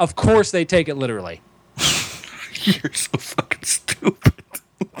 Of course, they take it literally. You're so fucking stupid.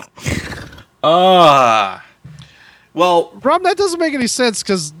 Well, Rob, that doesn't make any sense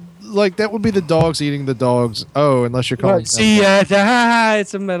because, like, that would be the dogs eating the dogs. Oh, unless you're calling. See,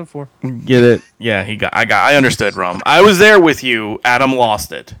 it's a metaphor. Get it? Yeah, I understood, Rum. I was there with you. Adam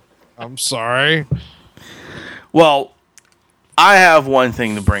lost it. I'm sorry. Well, I have one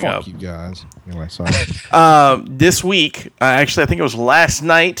thing to bring up. Fuck you guys. Anyway, sorry. This week, actually, I think it was last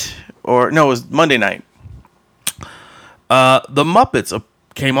night, it was Monday night. The Muppets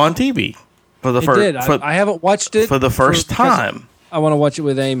came on TV for the first. I haven't watched it for the first time. I want to watch it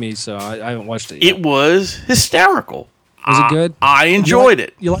with Amy, so I haven't watched it yet. It was hysterical. Was it good? I enjoyed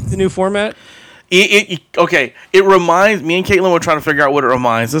it. You like the new format? Okay. It reminds me and Caitlin were trying to figure out what it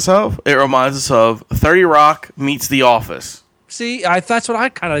reminds us of. It reminds us of 30 Rock meets The Office. See, that's what I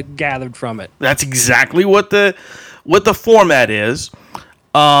kind of gathered from it. That's exactly what the format is.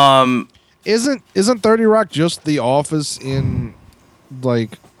 Isn't 30 Rock just The Office in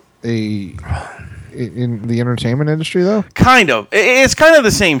like in the entertainment industry though? Kind of. It's kind of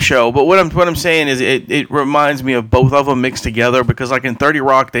the same show, but what I'm saying is it reminds me of both of them mixed together, because like in 30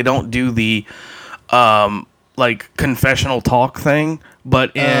 Rock they don't do the like confessional talk thing,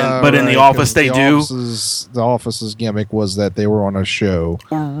 but in The Office they do. The Office's gimmick was that they were on a show.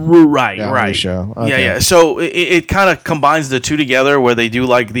 Right. Show. Okay. Yeah. So it kind of combines the two together, where they do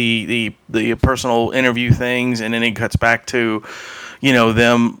like the personal interview things, and then it cuts back to,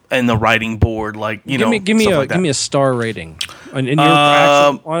 them and the writing board, like give me a star rating. In your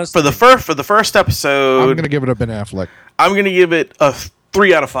honestly, for the first episode, I'm gonna give it a Ben Affleck. I'm gonna give it a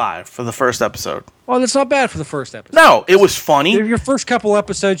 3 out of 5 for the first episode. Well, that's not bad for the first episode. No, it was funny. Your first couple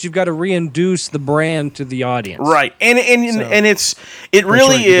episodes, you've got to reintroduce the brand to the audience, right? And it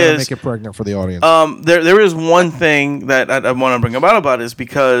really is make it pregnant for the audience. There is one thing that I want to bring about is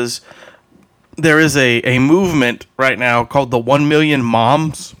because there is a movement right now called the 1 Million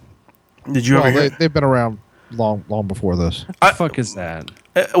Moms. Did you ever hear? They've been around long before this. What the fuck is that?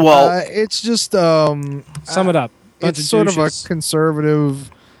 It's just sum it up. It's sort of a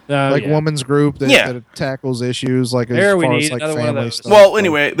conservative, women's group that tackles issues like as far as like family stuff. Well,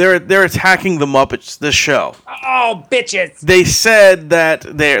 anyway, they're attacking the Muppets. This show. Oh, bitches! They said that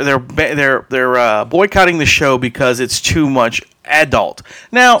they're boycotting the show because it's too much adult.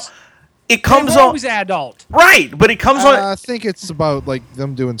 Now, it comes on always adult, right? But it comes on. I think it's about like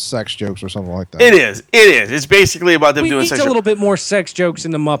them doing sex jokes or something like that. It is. It's basically about them doing sex jokes. a little bit more sex jokes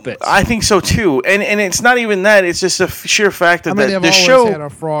in the Muppets. I think so too, and it's not even that. It's just a sheer fact that the show had a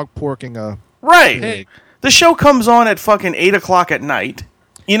frog porking a pig. The show comes on at fucking 8:00 at night.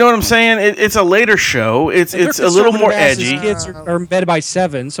 You know what I'm saying? It's a later show. It's a little more edgy. Kids are in bed by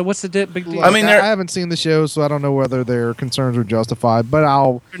 7. So what's the big deal? Look, I haven't seen the show, so I don't know whether their concerns are justified. But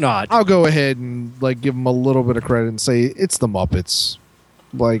I'll go ahead and like give them a little bit of credit and say it's the Muppets.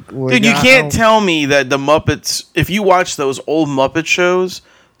 Dude, you can't tell me that the Muppets. If you watch those old Muppet shows,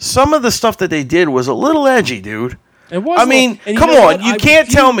 some of the stuff that they did was a little edgy, dude. It was. Come on. You can't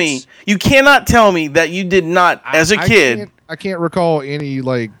tell me. You cannot tell me that you did not, as a kid. I can't recall any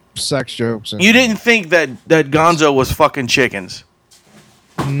like sex jokes. You didn't think that Gonzo was fucking chickens?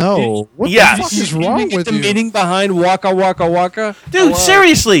 No. What the fuck is wrong with the you? meaning behind Waka Waka Waka? Dude,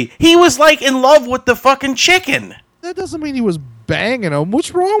 seriously, he was like in love with the fucking chicken. That doesn't mean he was banging him.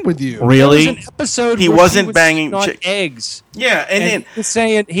 What's wrong with you? Really? There was an episode he where wasn't banging eggs. Yeah, and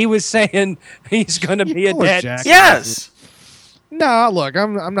then he was saying he's going to be a dad. Yes. No, look,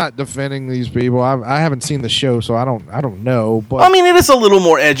 I'm not defending these people. I haven't seen the show, so I don't know. But it is a little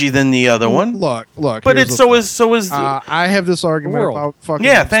more edgy than the other one. Look. But it's so is. I have this argument about fucking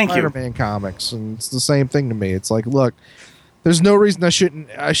Spider-Man comics, and it's the same thing to me. It's like, look, there's no reason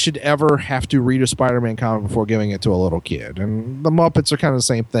I should ever have to read a Spider-Man comic before giving it to a little kid, and the Muppets are kind of the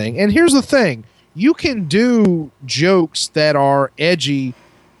same thing. And here's the thing: you can do jokes that are edgy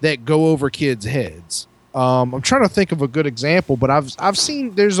that go over kids' heads. I'm trying to think of a good example, but I've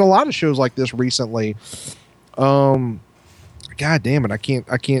seen there's a lot of shows like this recently. God damn it, I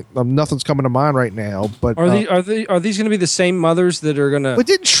can't. Nothing's coming to mind right now. But are these going to be the same mothers that are going to? But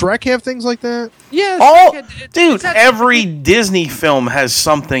didn't Shrek have things like that? Yeah. Dude, every Disney film has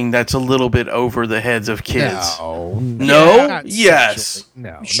something that's a little bit over the heads of kids. No. Yes.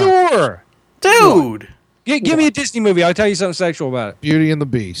 No. Sure. Dude. Give me a Disney movie. I'll tell you something sexual about it. Beauty and the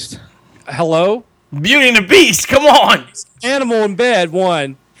Beast. Hello? Beauty and the Beast, come on. Animal in bed,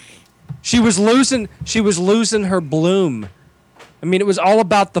 one. She was losing her bloom. It was all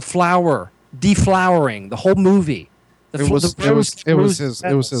about the flower, deflowering, the whole movie. It was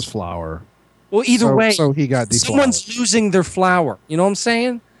his flower. Well, either way, so he got deflowered. Someone's losing their flower. You know what I'm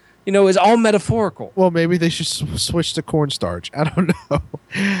saying? It's all metaphorical. Well, maybe they should switch to cornstarch. I don't know. All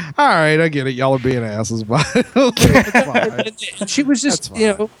right, I get it. Y'all are being asses, but she was just,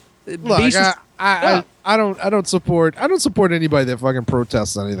 Look, I don't support anybody that fucking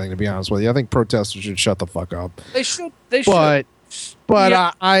protests anything. To be honest with you, I think protesters should shut the fuck up. They should. But But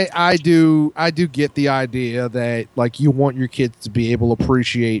Yeah. I do get the idea that like you want your kids to be able to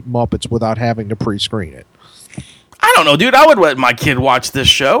appreciate Muppets without having to pre-screen it. I don't know, dude. I would let my kid watch this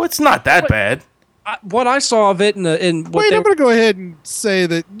show. It's not that bad. What I saw of it I'm I'm going to go ahead and say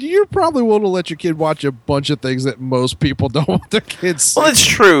that you're probably willing to let your kid watch a bunch of things that most people don't want their kids. Well, it's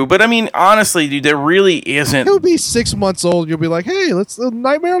true, but I mean, honestly, dude, there really isn't. He'll be 6 months old. You'll be like, hey, let's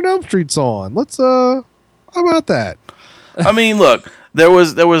Nightmare on Elm Street's on. Let's how about that? I mean, look, there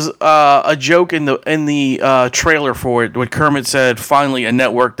was a joke in the trailer for it when Kermit said, "Finally, a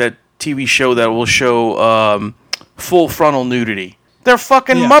network TV show that will show full frontal nudity." They're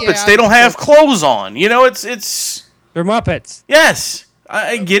fucking Muppets. Yeah, they don't have clothes on. You know, it's they're Muppets. yes,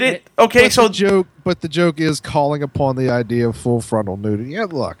 I get it. Okay, But so the joke is calling upon the idea of full frontal nudity. Yeah,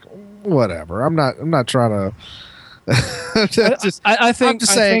 look, whatever. I'm not trying to. I think I'm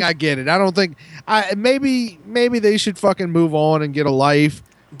just saying I get it. I don't think maybe they should fucking move on and get a life.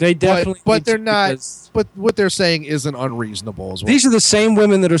 They definitely, but need they're to, not. because But what they're saying isn't unreasonable as well. These are the same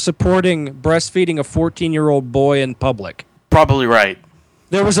women that are supporting breastfeeding a 14-year-old boy in public. probably right.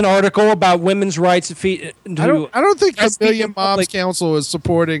 There was an article about women's rights to feed. I don't think the breastfeeding Million in public. Moms Council is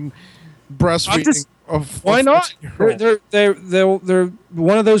supporting breastfeeding. Why not? 14-year-olds. They're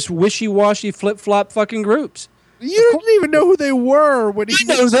one of those wishy-washy flip-flop fucking groups. You didn't even know who they were when he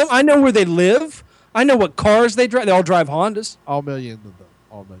I know them. I know where they live. I know what cars they drive. They all drive Hondas. All million of them.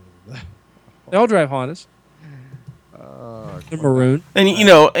 All million of them. They all drive Hondas. They're maroon. And you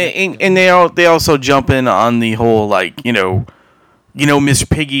know, and they also jump in on the whole like you know Miss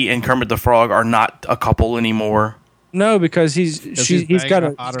Piggy and Kermit the Frog are not a couple anymore. No, because he's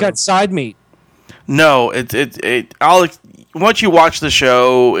got side meat. No, once you watch the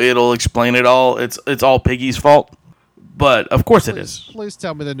show, it'll explain it all. It's all Piggy's fault. But of course it is. Please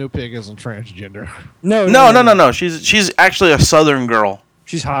tell me the new pig isn't transgender. No. She's actually a Southern girl.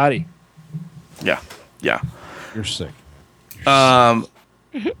 She's hottie. Yeah. You're sick. Slutty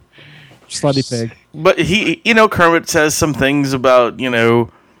pig. But Kermit says some things about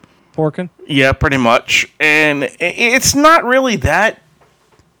Porkin? Yeah, pretty much. And it's not really that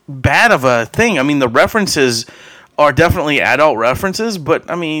bad of a thing. I mean, the references are definitely adult references, but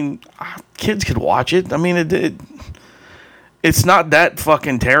I mean, kids could watch it. I mean, it's not that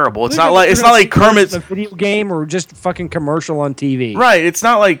fucking terrible. It's not like Kermit's a video game or just a fucking commercial on TV. Right. It's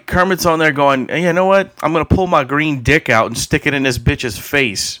not like Kermit's on there going, hey, you know what? I'm going to pull my green dick out and stick it in this bitch's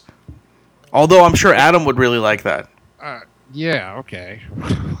face. Although I'm sure Adam would really like that. Yeah, okay.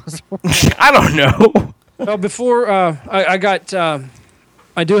 I don't know. Well, before I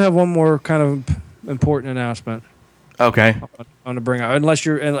do have one more kind of important announcement. Okay. I want to bring up, unless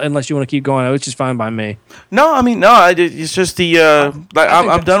you want to keep going, it's just fine by me. No, I mean it's just the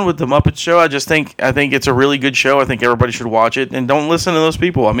I'm done with the Muppet Show. I think it's a really good show. I think everybody should watch it and don't listen to those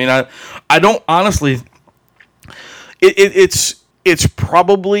people. I mean, I don't honestly. It's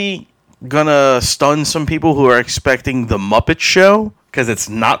probably gonna stun some people who are expecting the Muppet Show because it's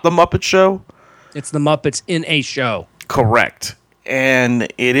not the Muppet Show. It's the Muppets in a show. Correct. And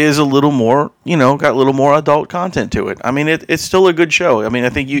it is a little more, got a little more adult content to it. I mean, it's still a good show. I mean, I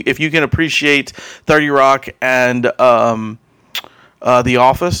think if you can appreciate 30 Rock and The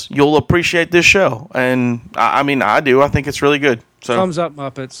Office, you'll appreciate this show. And I mean, I do. I think it's really good. So thumbs up,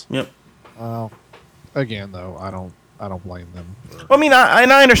 Muppets. Yep. Again, though, I don't blame them. Well, I mean,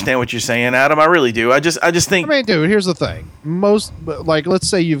 I understand what you're saying, Adam. I really do. I just think. I mean, dude, here's the thing. Let's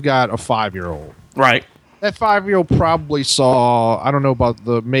say you've got a 5-year-old. Right. That 5-year-old probably saw, I don't know about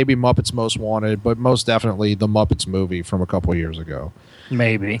maybe Muppets Most Wanted, but most definitely the Muppets movie from a couple years ago.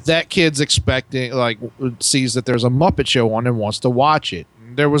 Maybe. That kid's expecting, sees that there's a Muppet Show on and wants to watch it.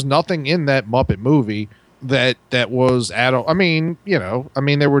 There was nothing in that Muppet movie that was adult. I mean,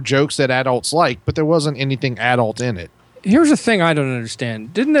 there were jokes that adults like, but there wasn't anything adult in it. Here's the thing I don't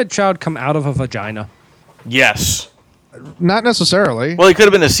understand. Didn't that child come out of a vagina? Yes. Not necessarily. Well, it could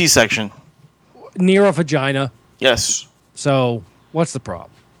have been a C-section. Near a vagina. Yes. So, what's the problem?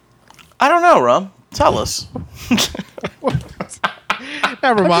 I don't know, Rum. Tell us.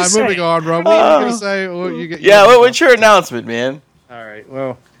 Never mind. Moving on, Rum. What are you going to say? What's your announcement, man? All right.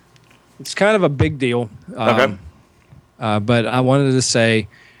 Well, it's kind of a big deal. Okay. But I wanted to say,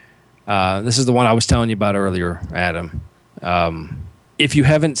 this is the one I was telling you about earlier, Adam. If you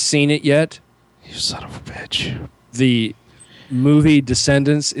haven't seen it yet, you son of a bitch. The movie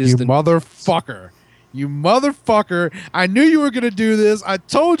Descendants is motherfucker. You motherfucker. I knew you were going to do this. I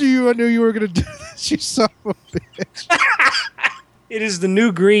told you I knew you were going to do this. You son of a bitch. It is the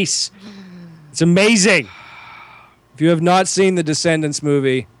new Grease. It's amazing. If you have not seen the Descendants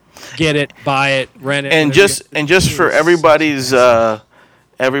movie, get it, buy it, rent it, and just for everybody's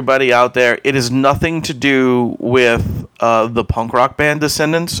everybody out there, it is nothing to do with the punk rock band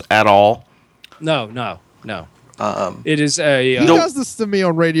Descendants at all. No. It is a. He does this to me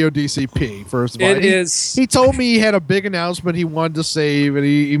on Radio DCP. First of all, He told me he had a big announcement he wanted to save, and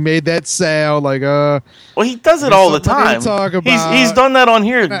he made that sound like Well, he does it all the time. He's done that on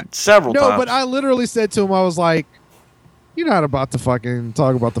here several times. No, but I literally said to him, I was like, "You're not about to fucking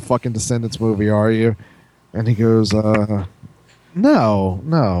talk about the fucking Descendants movie, are you?" And he goes, "No."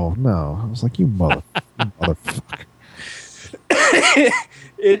 I was like, "You motherfucker."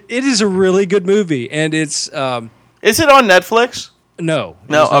 It is a really good movie, and it's. Is it on Netflix? No.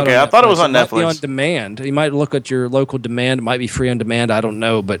 Okay. I thought it was on Netflix. It might be on demand. You might look at your local demand. It might be free on demand. I don't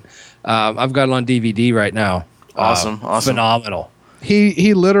know, but I've got it on DVD right now. Awesome. Phenomenal.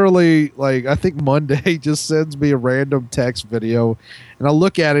 He literally, like, I think Monday just sends me a random text video, and I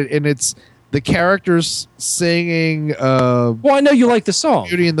look at it, and it's the characters singing. Well, I know you like the song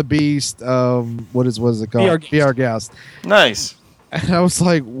Beauty and the Beast. What is it called? Be Our Guest. Nice. And I was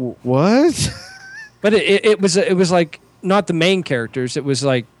like, what? But it was like not the main characters. It was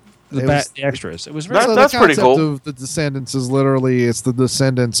like the extras. It was very that's pretty cool. Of the Descendants is literally it's the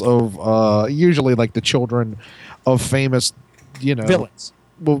descendants of usually like the children of famous, villains.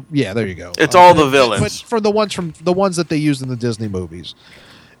 Well, yeah, there you go. It's all the villains, but for the ones that they used in the Disney movies,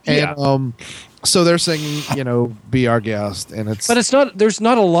 and so they're singing, "Be Our Guest," and it's. But it's not. There's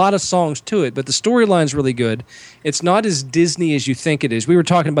not a lot of songs to it, but the storyline's really good. It's not as Disney as you think it is. We were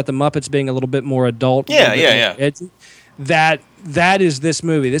talking about the Muppets being a little bit more adult. Yeah. Edgy. That is this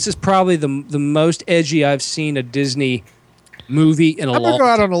movie. This is probably the most edgy I've seen a Disney movie in a long time. I'm gonna go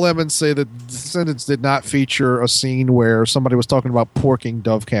out on a limb and say that Descendants did not feature a scene where somebody was talking about porking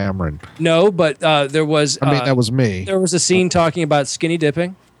Dove Cameron. No, but there was. That was me. There was a scene talking about skinny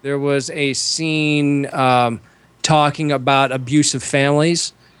dipping. There was a scene talking about abusive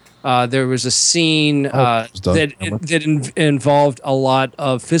families. There was a scene that involved a lot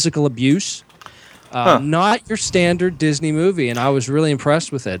of physical abuse. Not your standard Disney movie, and I was really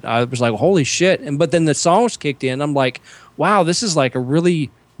impressed with it. I was like, holy shit. But then the songs kicked in. I'm like, wow, this is like a really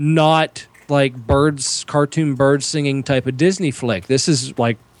not like cartoon birds singing type of Disney flick. This is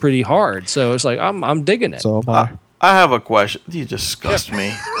like pretty hard. So it's like, I'm digging it. So I have a question. You disgust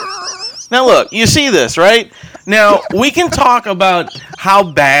me. Now, look, you see this, right? Now, we can talk about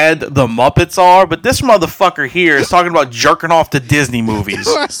how bad the Muppets are, but this motherfucker here is talking about jerking off to Disney movies.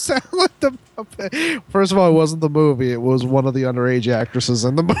 First of all, it wasn't the movie. It was one of the underage actresses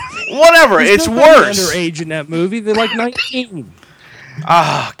in the movie. Whatever. It's worse. Underage in that movie. They're like 19.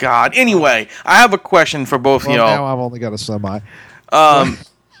 Oh, God. Anyway, I have a question for both of y'all. Now I've only got a semi. I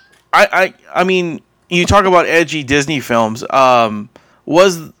mean, you talk about edgy Disney films.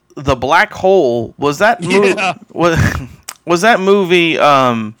 Was The Black Hole, was that movie was that movie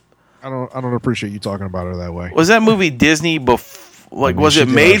I don't appreciate you talking about her that way. Was that movie Disney was it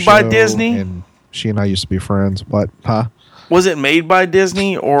made by Disney? And she and I used to be friends. What? Huh? Was it made by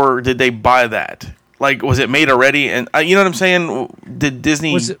Disney or did they buy that? Like, was it made already? And you know what I'm saying? Did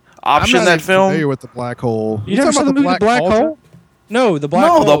Disney option that film? I'm familiar with The Black Hole. You never saw the movie The Black Hole? No, The Black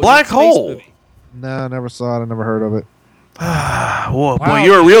Hole. No, The Black Hole. No, I never saw it. I never heard of it. Whoa, boy,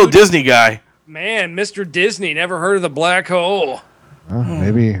 you're a real Disney guy. Man, Mr. Disney, never heard of The Black Hole.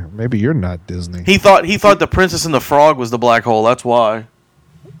 Maybe you're not Disney. He thought The Princess and the Frog was the black hole. That's why.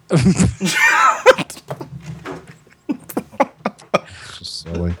 Just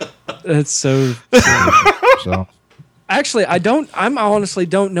silly. That's so. Actually, I honestly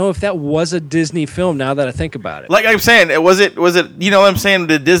don't know if that was a Disney film. Now that I think about it, like I'm saying, was it? You know what I'm saying?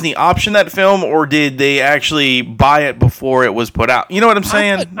 Did Disney option that film, or did they actually buy it before it was put out? You know what I'm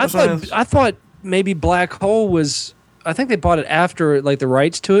saying? I thought maybe Black Hole was. I think they bought it after like the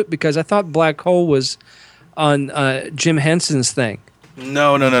rights to it because I thought Black Hole was on Jim Henson's thing.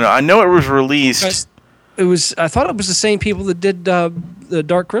 No. I know it was released. It was. I thought it was the same people that did the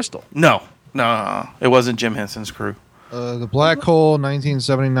Dark Crystal. No, it wasn't Jim Henson's crew. The Black Hole,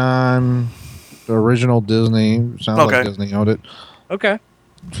 1979, the original Disney. Sounds like Disney owned it. Okay.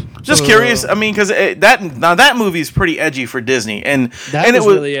 Just curious. I mean, because that movie is pretty edgy for Disney, and it was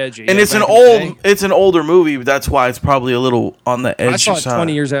really edgy. And it's an older movie. But that's why it's probably a little on the edge. I saw it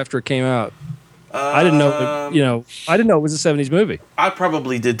 20 years after it came out. I didn't know. I didn't know it was a 70s movie. I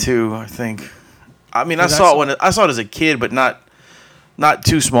probably did too. I think. I mean, I saw it as a kid, but not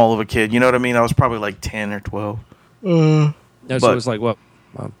too small of a kid. You know what I mean? I was probably like 10 or 12. So it was like what?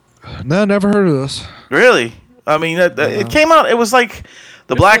 No, never heard of this. Really? I mean, it came out. It was like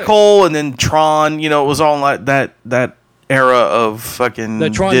the Black Hole, and then Tron. You know, it was all like that era of fucking The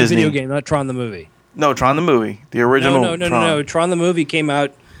Tron Disney. the video game, not Tron the movie. No, Tron the movie. The original No. Tron the movie came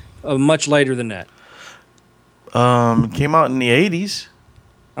out much later than that. Came out in the 80s.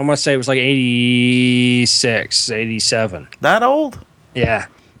 I want to say it was like 86, 87. That old? Yeah.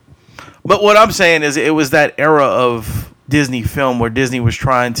 But what I'm saying is it was that era of Disney film where Disney was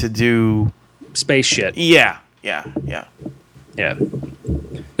trying to do... Space shit. Yeah.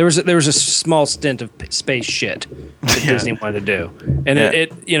 There was a small stint of space shit that Disney wanted to do. And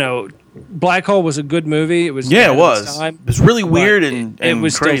it Black Hole was a good movie. It was it was. It was really weird and it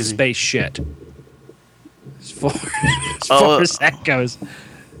was crazy. Still space shit. As far as that goes.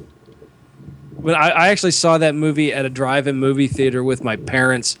 But I actually saw that movie at a drive-in movie theater with my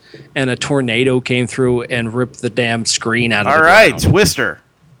parents, and a tornado came through and ripped the damn screen out of All the right, ground. Twister.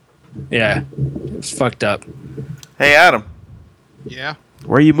 Yeah. It was fucked up. Hey, Adam. Yeah.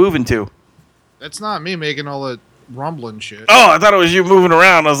 Where are you moving to? That's not me making all that rumbling shit. Oh, I thought it was you moving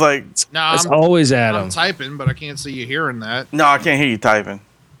around. I was like, No, It's always Adam. I'm typing, but I can't see you hearing that. no, I can't hear you typing.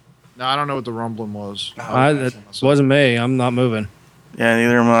 No, I don't know what the rumbling was. That wasn't me. I'm not moving. Yeah,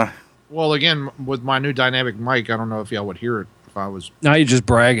 neither am I. Well, again, with my new dynamic mic, I don't know if y'all would hear it if I was. Now you're just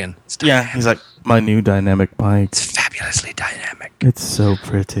bragging. Yeah, he's like, my new dynamic mic. It's fabulously dynamic. It's so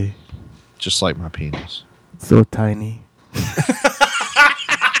pretty. Just like my penis. So tiny.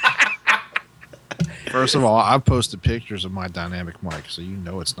 First of all, I've posted pictures of my dynamic mic, so you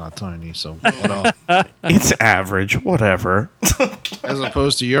know it's not tiny. So what else? It's average, whatever. As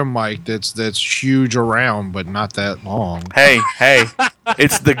opposed to your mic that's huge around, but not that long. Hey,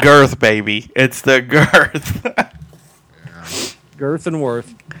 it's the girth, baby. It's the girth. Girth and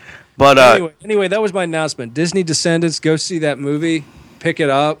worth. But Anyway, that was my announcement. Disney Descendants, go see that movie, pick it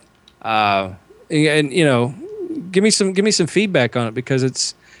up, and give me some feedback on it, because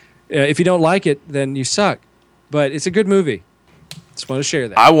it's if you don't like it, then you suck. But it's a good movie. Just want to share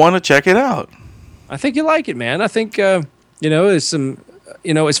that. I want to check it out. I think you like it, man. I think there's some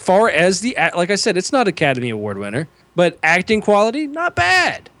as far as like I said, it's not Academy Award winner, but acting quality, not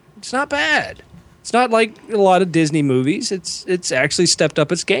bad. It's not bad. It's not like a lot of Disney movies. It's actually stepped up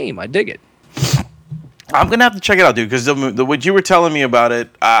its game. I dig it. I'm gonna have to check it out, dude, because what you were telling me about it,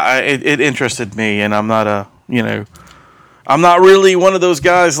 it interested me, and I'm not I'm not really one of those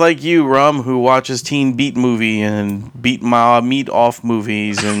guys like you, Rum, who watches Teen Beat Movie and Beat My Meat Off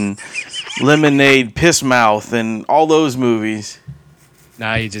movies and Lemonade Piss Mouth and all those movies.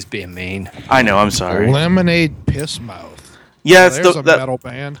 Nah, you're just being mean. I know. I'm sorry. Lemonade Piss Mouth. Yeah, There's a metal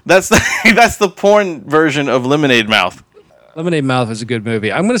band. That's the porn version of Lemonade Mouth. Lemonade Mouth is a good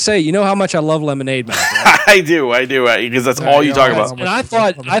movie. I'm going to say, you know how much I love Lemonade Mouth, right? I do, because that's all you talk about. And I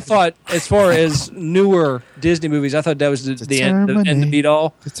thought, as far as newer Disney movies, I thought that was the end to beat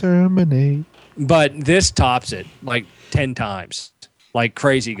all. Determinate. But this tops it like 10 times, like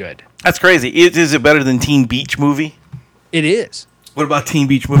crazy good. That's crazy. Is it better than Teen Beach Movie? It is. What about Teen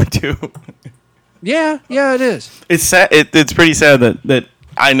Beach Movie 2? Yeah, it is. It's sad. It's pretty sad that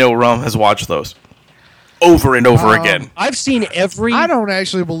I know Rum has watched those over and over again. I've seen every. I don't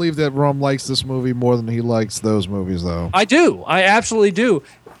actually believe that Rum likes this movie more than he likes those movies, though. I do. I absolutely do.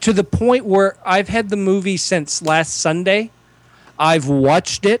 To the point where I've had the movie since last Sunday. I've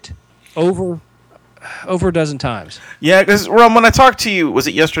watched it over a dozen times. Yeah, because Rum, when I talked to you, was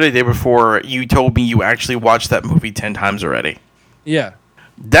it yesterday, day before, you told me you actually watched that movie 10 times already. Yeah.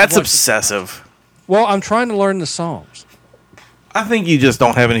 That's obsessive. Well, I'm trying to learn the songs. I think you just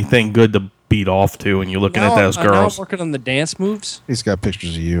don't have anything good to beat off to when you're looking at those Now girls. I'm working on the dance moves. He's got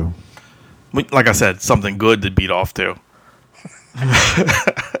pictures of you. Like I said, something good to beat off to.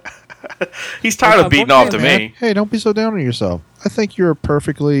 He's tired of beating off to me. Hey, don't be so down on yourself. I think you're a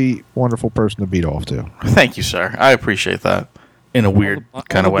perfectly wonderful person to beat off to. Thank you, sir. I appreciate that in a weird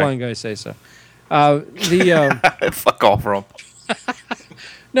kind of way. Blind guys say so. Fuck off, Rum.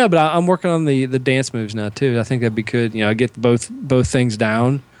 No, but I'm working on the dance moves now too. I think that'd be good. I get both things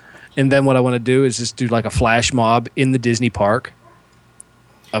down, and then what I want to do is just do like a flash mob in the Disney park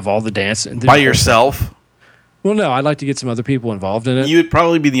of all the dance. By yourself? Well, no, I'd like to get some other people involved in it. You would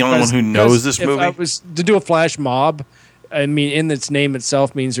probably be the only one who knows this movie. If I was to do a flash mob, I mean, in its name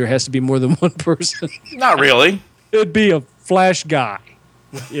itself means there has to be more than one person. Not really. It'd be a flash guy.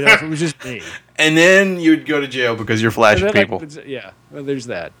 If it was just me. And then you'd go to jail because you're flashing people. Well, there's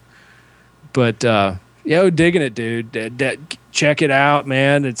that. But digging it, dude. Check it out,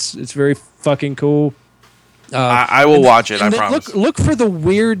 man. It's very fucking cool. I will watch it. I promise. Look for the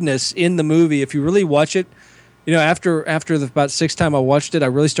weirdness in the movie. If you really watch it, after the about sixth time I watched it, I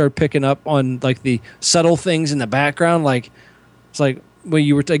really started picking up on like the subtle things in the background. Like it's like, when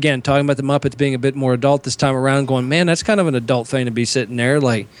you were again talking about the Muppets being a bit more adult this time around, going, man, that's kind of an adult thing to be sitting there,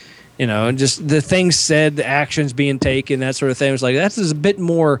 like, you know, and just the things said, the actions being taken, that sort of thing. It was like that's a bit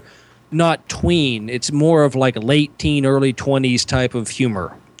more not tween. It's more of like a late teen, early 20s type of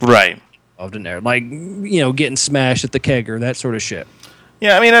humor, right? Involved in there, like, you know, getting smashed at the kegger, that sort of shit.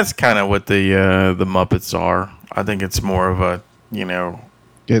 Yeah, I mean that's kind of what the Muppets are. I think it's more of a, you know,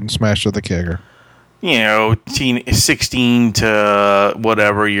 getting smashed at the kegger. You know, 16 to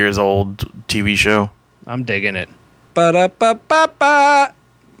whatever years old TV show. I'm digging it. Ba-da-ba-ba-ba.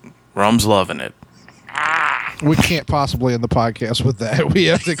 Rum's loving it. We can't possibly end the podcast with that. We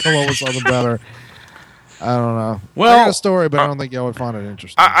have to come up with something better. I don't know. Well, I got a story, but I don't think y'all would find it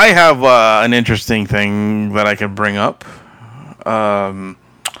interesting. I have an interesting thing that I could bring up.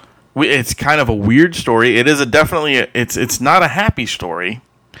 It's kind of a weird story. It is it's not a happy story.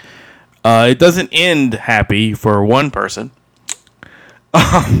 It doesn't end happy for one person.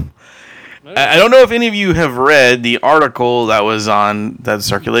 I don't know if any of you have read the article that's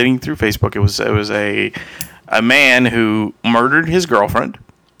circulating through Facebook. It was a man who murdered his girlfriend.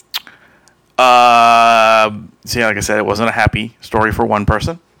 See, like I said, it wasn't a happy story for one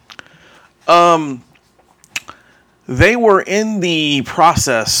person. They were in the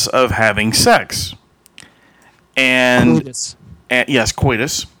process of having sex, and Coitus. yes,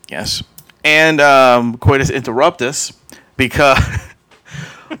 coitus, yes, and coitus interruptus because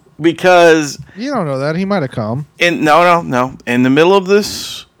you don't know that he might have come. No. In the middle of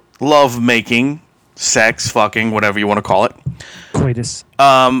this love making, sex, fucking, whatever you want to call it, Coitus.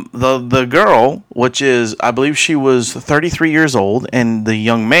 the girl, which is, I believe she was 33 years old, and the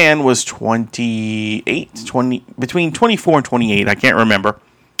young man was 20, between 24 and 28, I can't remember.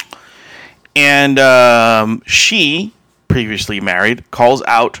 And she, previously married, calls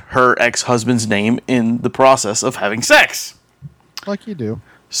out her ex-husband's name in the process of having sex. Like you do.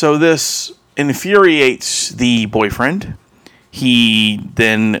 So this infuriates the boyfriend. He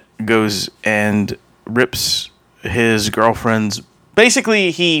then goes and rips his girlfriend's...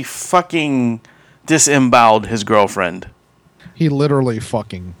 Basically, he fucking disemboweled his girlfriend. He literally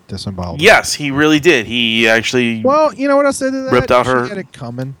fucking disemboweled her. Yes, he really did. He actually... Well, you know what I said to that? Ripped out her... She had it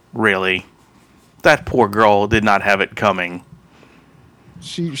coming. Really? That poor girl did not have it coming.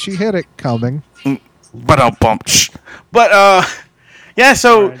 She had it coming. But, yeah,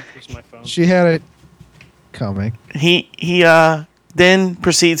 so... She had it coming. He then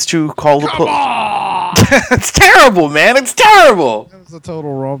proceeds to call the police. It's terrible, man. It's terrible. That was a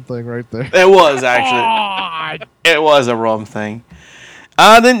total rum thing right there. It was, actually. It was a rum thing.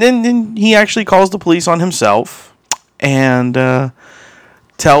 Then he actually calls the police on himself and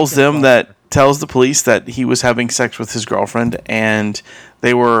tells the police that he was having sex with his girlfriend, and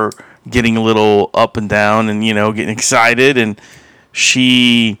they were getting a little up and down and, you know, getting excited, and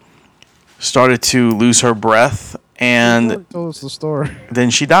she started to lose her breath, and told us the story.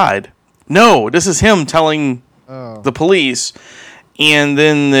 Then she died. No, this is him telling the police, and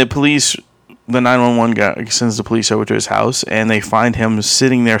then the 911 guy sends the police over to his house, and they find him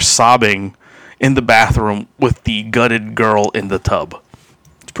sitting there sobbing in the bathroom with the gutted girl in the tub.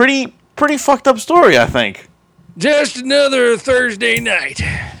 It's pretty fucked up story, I think. Just another Thursday night.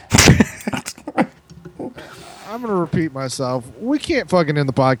 I'm going to repeat myself. We can't fucking end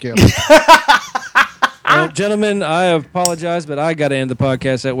the podcast. Well, gentlemen, I apologize, but I got to end the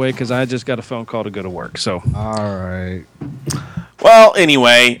podcast that way because I just got a phone call to go to work. So, all right. Well,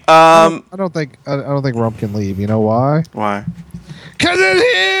 anyway, I don't think Rump can leave. You know why? Why? Because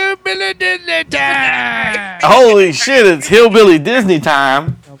it's Hillbilly Disney time. Holy shit! It's Hillbilly Disney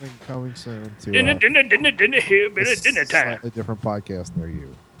time. Coming soon to Hillbilly Disney time. Slightly different podcast near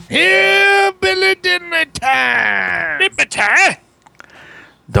you. Hillbilly Disney time.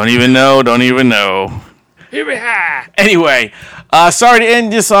 Don't even know. Anyway, sorry to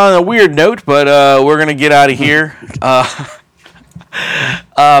end this on a weird note, but we're going to get out of here.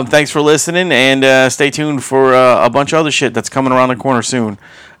 Thanks for listening, and stay tuned for a bunch of other shit that's coming around the corner soon.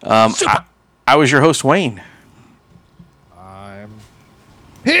 I was your host, Wayne. I'm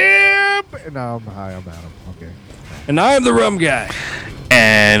him. No, I'm Adam. Okay. And I am the rum guy.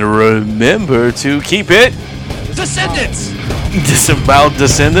 And remember to keep it... Descendants! Disemboweled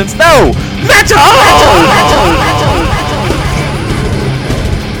descendants? No! Metal!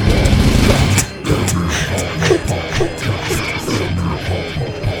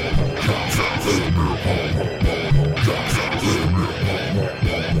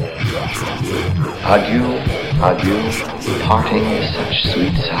 Adieu, parting is such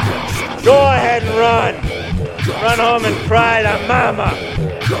sweet sorrow. Go ahead and run. Run home and cry to mama.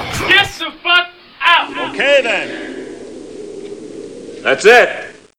 Get the fuck out! Okay then. That's it.